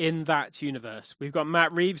in that universe. We've got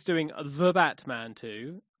Matt Reeves doing The Batman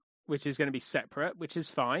 2, which is going to be separate, which is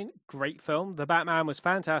fine. Great film. The Batman was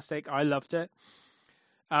fantastic. I loved it.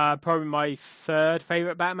 Probably my third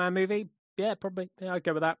favorite Batman movie. Yeah, probably. Yeah, I'd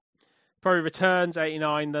go with that. Probably Returns,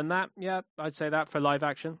 89, then that. Yeah, I'd say that for live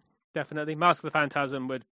action. Definitely. Mask of the Phantasm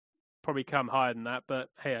would probably come higher than that, but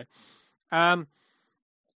hey. Yeah,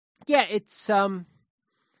 it's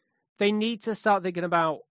they need to start thinking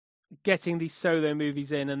about getting these solo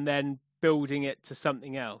movies in and then building it to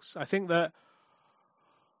something else. I think that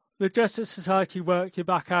the Justice Society worked in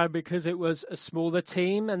backhand because it was a smaller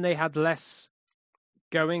team and they had less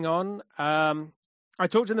going on. I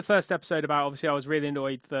talked in the first episode about, obviously, I was really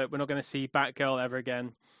annoyed that we're not going to see Batgirl ever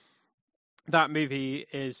again. That movie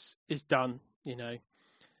is done, you know.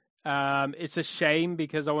 It's a shame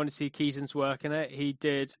because I want to see Keaton's work in it. He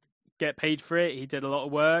did get paid for it. He did a lot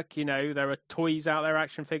of work. You know, there are toys out there,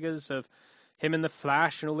 action figures of him in the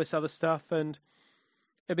Flash and all this other stuff. And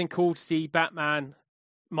it'd been cool to see Batman,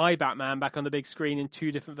 my Batman, back on the big screen in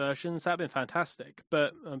 2 different versions. That'd been fantastic,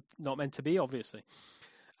 but not meant to be, obviously.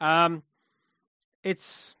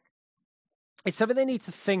 It's something they need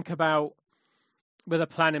to think about with a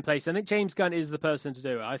plan in place. I think James Gunn is the person to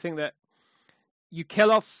do it. I think that you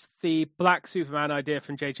kill off the Black Superman idea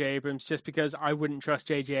from J.J. Abrams just because I wouldn't trust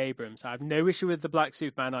J.J. Abrams. I have no issue with the Black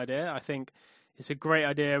Superman idea. I think it's a great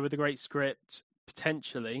idea with a great script,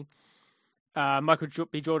 potentially. Michael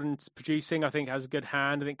B. Jordan's producing, I think, has a good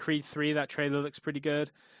hand. I think Creed 3, that trailer looks pretty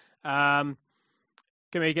good. Can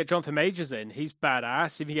we get Jonathan Majors in? He's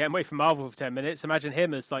badass. If you get him away from Marvel for 10 minutes, imagine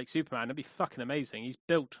him as like Superman. It'd be fucking amazing. He's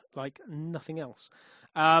built like nothing else.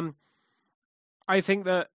 I think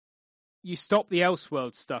that you stop the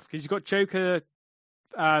Elseworld stuff because you've got Joker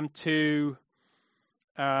 2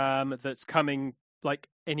 that's coming like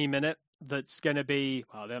any minute. That's going to be,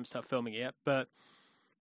 well, they haven't started filming it yet, but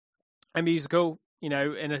a musical, you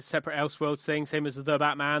know, in a separate Elseworlds thing, same as The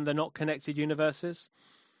Batman. They're not connected universes.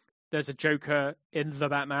 There's a Joker in The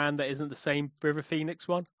Batman that isn't the same River Phoenix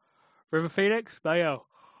one. River Phoenix? Bayo.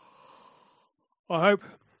 I hope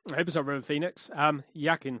it's not River Phoenix.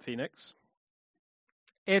 Joaquin Phoenix.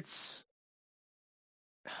 It's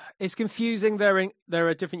confusing. There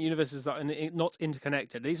are different universes that are not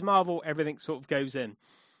interconnected. These Marvel, everything sort of goes in.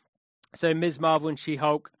 So Ms. Marvel and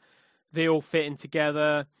She-Hulk, they all fit in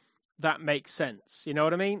together. That makes sense. You know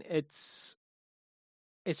what I mean? It's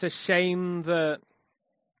a shame that,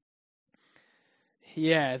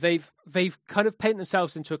 yeah, they've kind of painted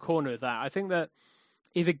themselves into a corner of that. I think that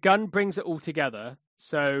either Gunn brings it all together,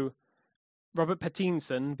 so Robert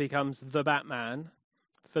Pattinson becomes the Batman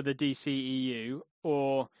for the DCEU,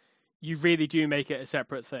 or you really do make it a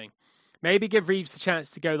separate thing. Maybe give Reeves the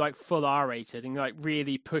chance to go like full R-rated and like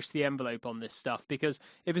really push the envelope on this stuff, because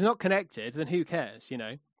if it's not connected, then who cares, you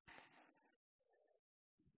know?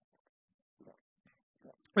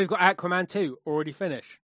 We've got Aquaman 2 already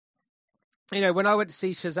finished. You know, when I went to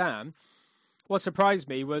see Shazam, what surprised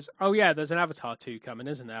me was, oh yeah, there's an Avatar 2 coming,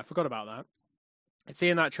 isn't there? I forgot about that. And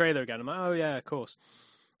seeing that trailer again, I'm like, oh yeah, of course.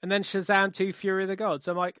 And then Shazam 2 Fury of the Gods.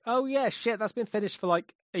 I'm like, oh yeah, shit, that's been finished for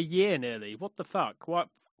like a year nearly. What the fuck? What?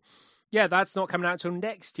 Yeah, that's not coming out till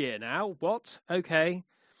next year now. What? Okay.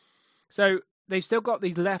 So they've still got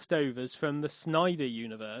these leftovers from the Snyder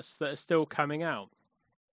universe that are still coming out.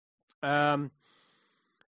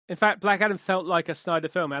 In fact, Black Adam felt like a Snyder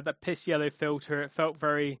film. It had that piss yellow filter. It felt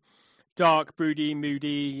very dark, broody,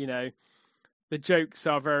 moody. You know, the jokes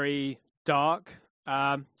are very dark.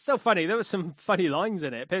 Still funny. There were some funny lines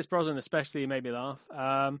in it. Pierce Brosnan especially made me laugh.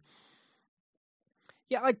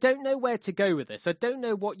 Yeah, I don't know where to go with this. I don't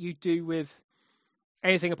know what you do with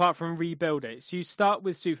anything apart from rebuild it. So you start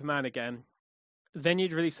with Superman again. Then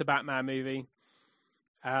you'd release a Batman movie.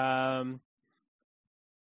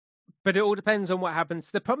 But it all depends on what happens.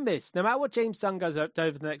 The problem is, no matter what James Gunn does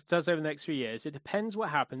over the next 3 years, it depends what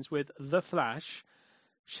happens with The Flash,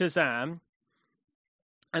 Shazam,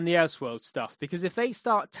 and the Elseworld stuff. Because if they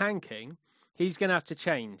start tanking, he's going to have to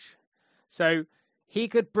change. So he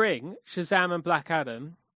could bring Shazam and Black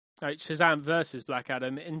Adam, right, Shazam versus Black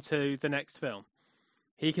Adam, into the next film.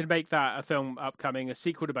 He could make that a film upcoming, a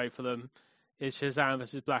sequel to both of them. is Shazam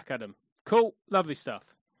versus Black Adam. Cool, lovely stuff.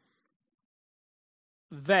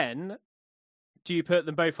 Then, do you put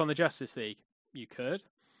them both on the Justice League? You could.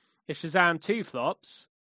 If Shazam 2 flops,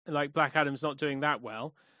 like Black Adam's not doing that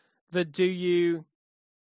well, then do you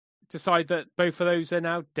decide that both of those are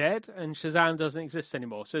now dead and Shazam doesn't exist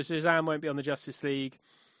anymore? So Shazam won't be on the Justice League.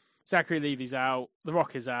 Zachary Levi's out. The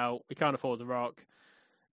Rock is out. We can't afford The Rock.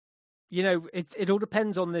 You know, it all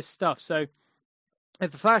depends on this stuff. So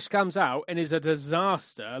if The Flash comes out and is a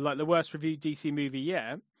disaster, like the worst reviewed DC movie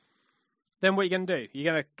yet, then what are you going to do?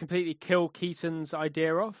 You're going to completely kill Keaton's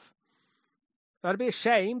idea off? That'd be a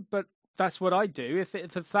shame, but that's what I'd do. If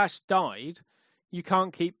The Flash died, you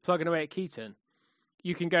can't keep plugging away at Keaton.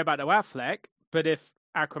 You can go back to Affleck, but if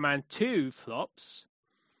Aquaman 2 flops,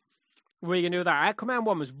 what are you going to do with that? Aquaman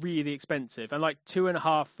 1 was really expensive and like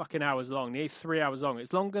 2.5 fucking hours long, nearly 3 hours long.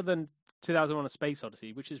 It's longer than 2001: A Space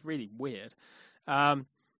Odyssey, which is really weird. So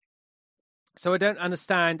I don't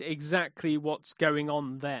understand exactly what's going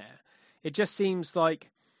on there. It just seems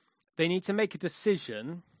like they need to make a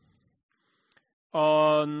decision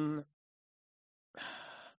on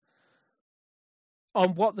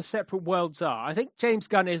what the separate worlds are. I think James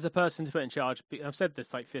Gunn is the person to put in charge. I've said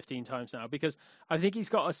this like 15 times now because I think he's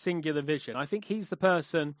got a singular vision. I think he's the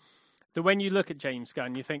person that when you look at James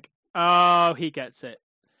Gunn, you think, oh, he gets it.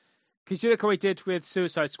 Because you look what he did with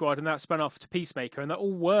Suicide Squad and that spun off to Peacemaker and that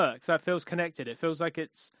all works. That feels connected. It feels like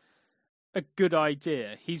it's a good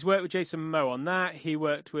idea. He's worked with Jason Momoa on that. He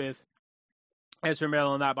worked with Ezra Miller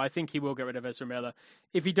on that, but I think he will get rid of Ezra Miller.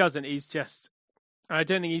 If he doesn't, he's just... I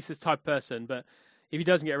don't think he's this type of person, but if he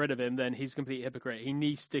doesn't get rid of him, then he's a complete hypocrite. He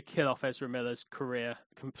needs to kill off Ezra Miller's career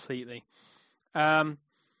completely. Yeah,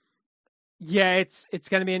 it's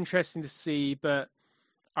going to be interesting to see, but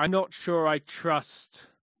I'm not sure I trust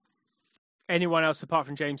anyone else apart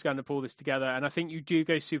from James Gunn to pull this together. And I think you do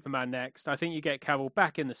go Superman next. I think you get Cavill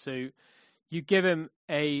back in the suit. You give him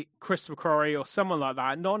a Chris McQuarrie or someone like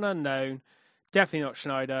that, not unknown, definitely not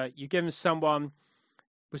Schneider. You give him someone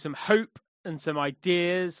with some hope and some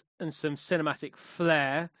ideas and some cinematic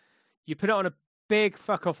flair. You put it on a big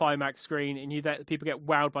fuck-off IMAX screen and you let people get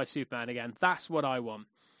wowed by Superman again. That's what I want.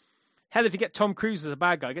 Hell, if you get Tom Cruise as a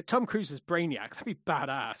bad guy, get Tom Cruise as Brainiac. That'd be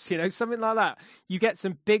badass, you know, something like that. You get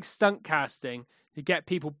some big stunt casting. You get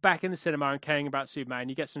people back in the cinema and caring about Superman.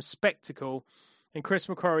 You get some spectacle. And Chris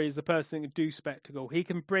McQuarrie is the person who can do spectacle. He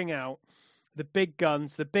can bring out the big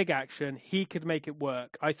guns, the big action. He could make it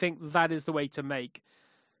work. I think that is the way to make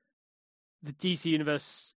the DC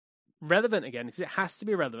Universe relevant again, because it has to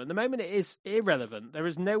be relevant. At the moment, it is irrelevant. There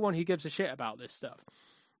is no one who gives a shit about this stuff.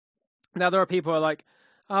 Now, there are people who are like,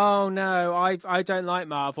 oh, no, I don't like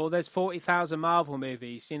Marvel. There's 40,000 Marvel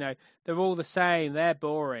movies. You know, they're all the same. They're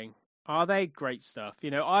boring. Are they? Great stuff. You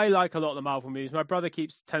know, I like a lot of the Marvel movies. My brother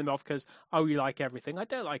keeps telling me off because, oh, you like everything. I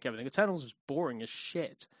don't like everything. Eternals was boring as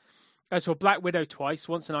shit. I saw Black Widow twice,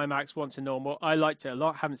 once in IMAX, once in normal. I liked it a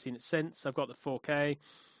lot. Haven't seen it since. I've got the 4K.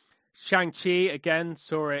 Shang-Chi, again,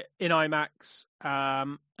 saw it in IMAX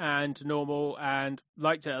and normal and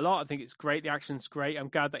liked it a lot. I think it's great. The action's great. I'm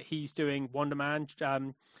glad that he's doing Wonder Man.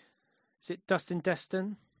 Is it Dustin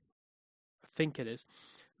Destin? I think it is,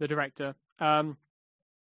 the director.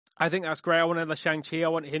 I think that's great. I want Shang-Chi. I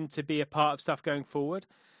want him to be a part of stuff going forward.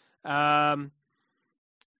 I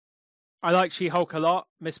like She-Hulk a lot.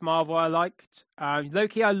 Miss Marvel I liked.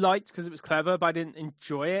 Loki I liked because it was clever, but I didn't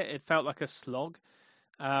enjoy it. It felt like a slog.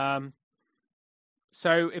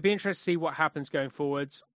 So it'd be interesting to see what happens going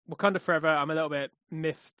forwards. Wakanda Forever, I'm a little bit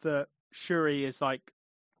miffed that Shuri is like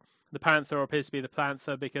the Panther, or appears to be the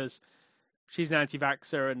Panther, because she's an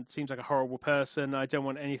anti-vaxxer and seems like a horrible person. I don't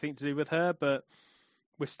want anything to do with her, but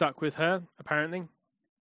we're stuck with her, apparently,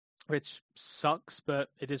 which sucks, but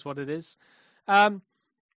it is what it is.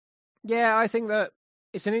 Yeah, I think that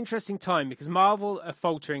it's an interesting time because Marvel are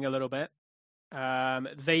faltering a little bit.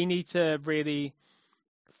 They need to really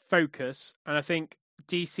focus, and I think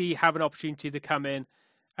DC have an opportunity to come in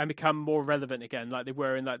and become more relevant again, like they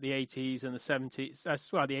were in like the 80s and the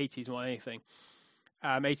 70s. Well, the 80s more than anything.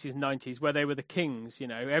 80s and 90s, where they were the kings. You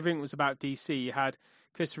know, everything was about DC. You had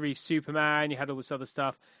Christopher Reeve Superman, you had all this other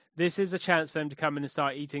stuff. This is a chance for them to come in and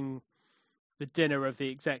start eating the dinner of the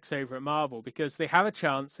execs over at Marvel, because they have a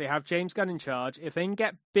chance. They have James Gunn in charge. If they can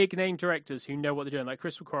get big name directors who know what they're doing, like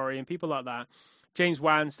Chris McQuarrie and people like that, James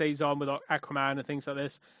Wan stays on with Aquaman and things like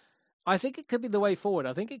this, I think it could be the way forward.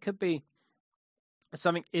 I think it could be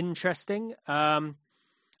something interesting. I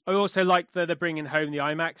also like that they're bringing home the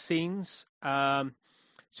IMAX scenes.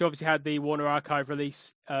 So obviously had the Warner Archive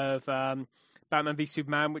release of Batman v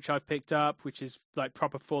Superman, which I've picked up, which is like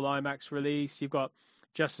proper full IMAX release. You've got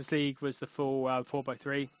Justice League was the full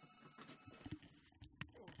 4x3.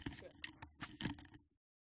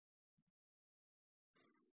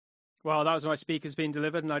 Well, that was my speakers being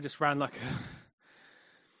delivered, and I just ran like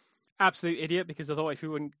a absolute idiot because I thought if he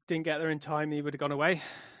didn't get there in time, he would have gone away.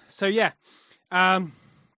 So yeah, I'm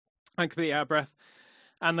completely out of breath,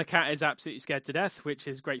 and the cat is absolutely scared to death, which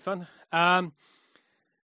is great fun. But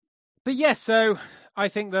yeah, so I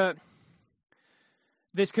think that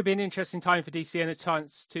this could be an interesting time for DC and a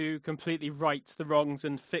chance to completely right the wrongs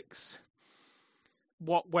and fix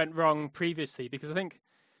what went wrong previously. Because I think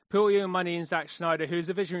put your money in Zack Snyder, who is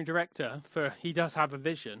a visionary director, he does have a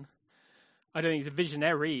vision. I don't think he's a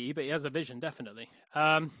visionary, but he has a vision, definitely.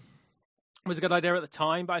 It was a good idea at the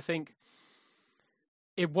time, but I think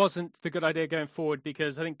it wasn't the good idea going forward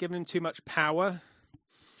because I think giving him too much power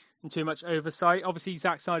and too much oversight. Obviously,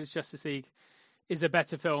 Zack Snyder's Justice League is a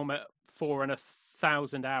better film at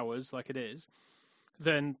 4,1,000 hours, like it is,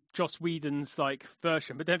 than Joss Whedon's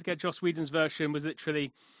version. But don't forget, Joss Whedon's version was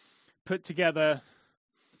literally put together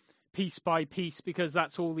piece by piece because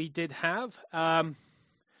that's all he did have.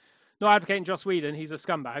 Not advocating Joss Whedon, he's a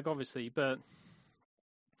scumbag, obviously, but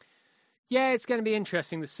yeah, it's going to be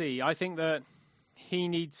interesting to see. I think that he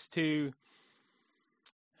needs to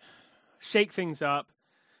shake things up,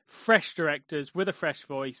 fresh directors with a fresh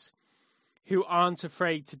voice who aren't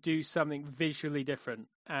afraid to do something visually different.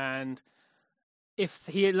 And if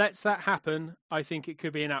he lets that happen, I think it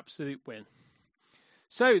could be an absolute win.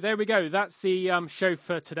 So there we go. That's the show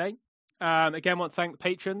for today. Again, I want to thank the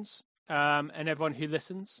patrons and everyone who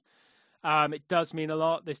listens. It does mean a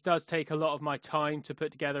lot. This does take a lot of my time to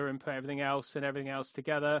put together and put everything else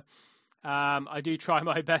together. I do try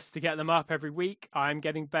my best to get them up every week. I'm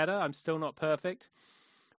getting better. I'm still not perfect.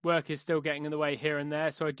 Work is still getting in the way here and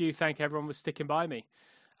there. So I do thank everyone for sticking by me.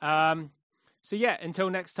 So yeah, until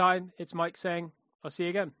next time, it's Mike saying, I'll see you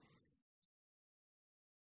again.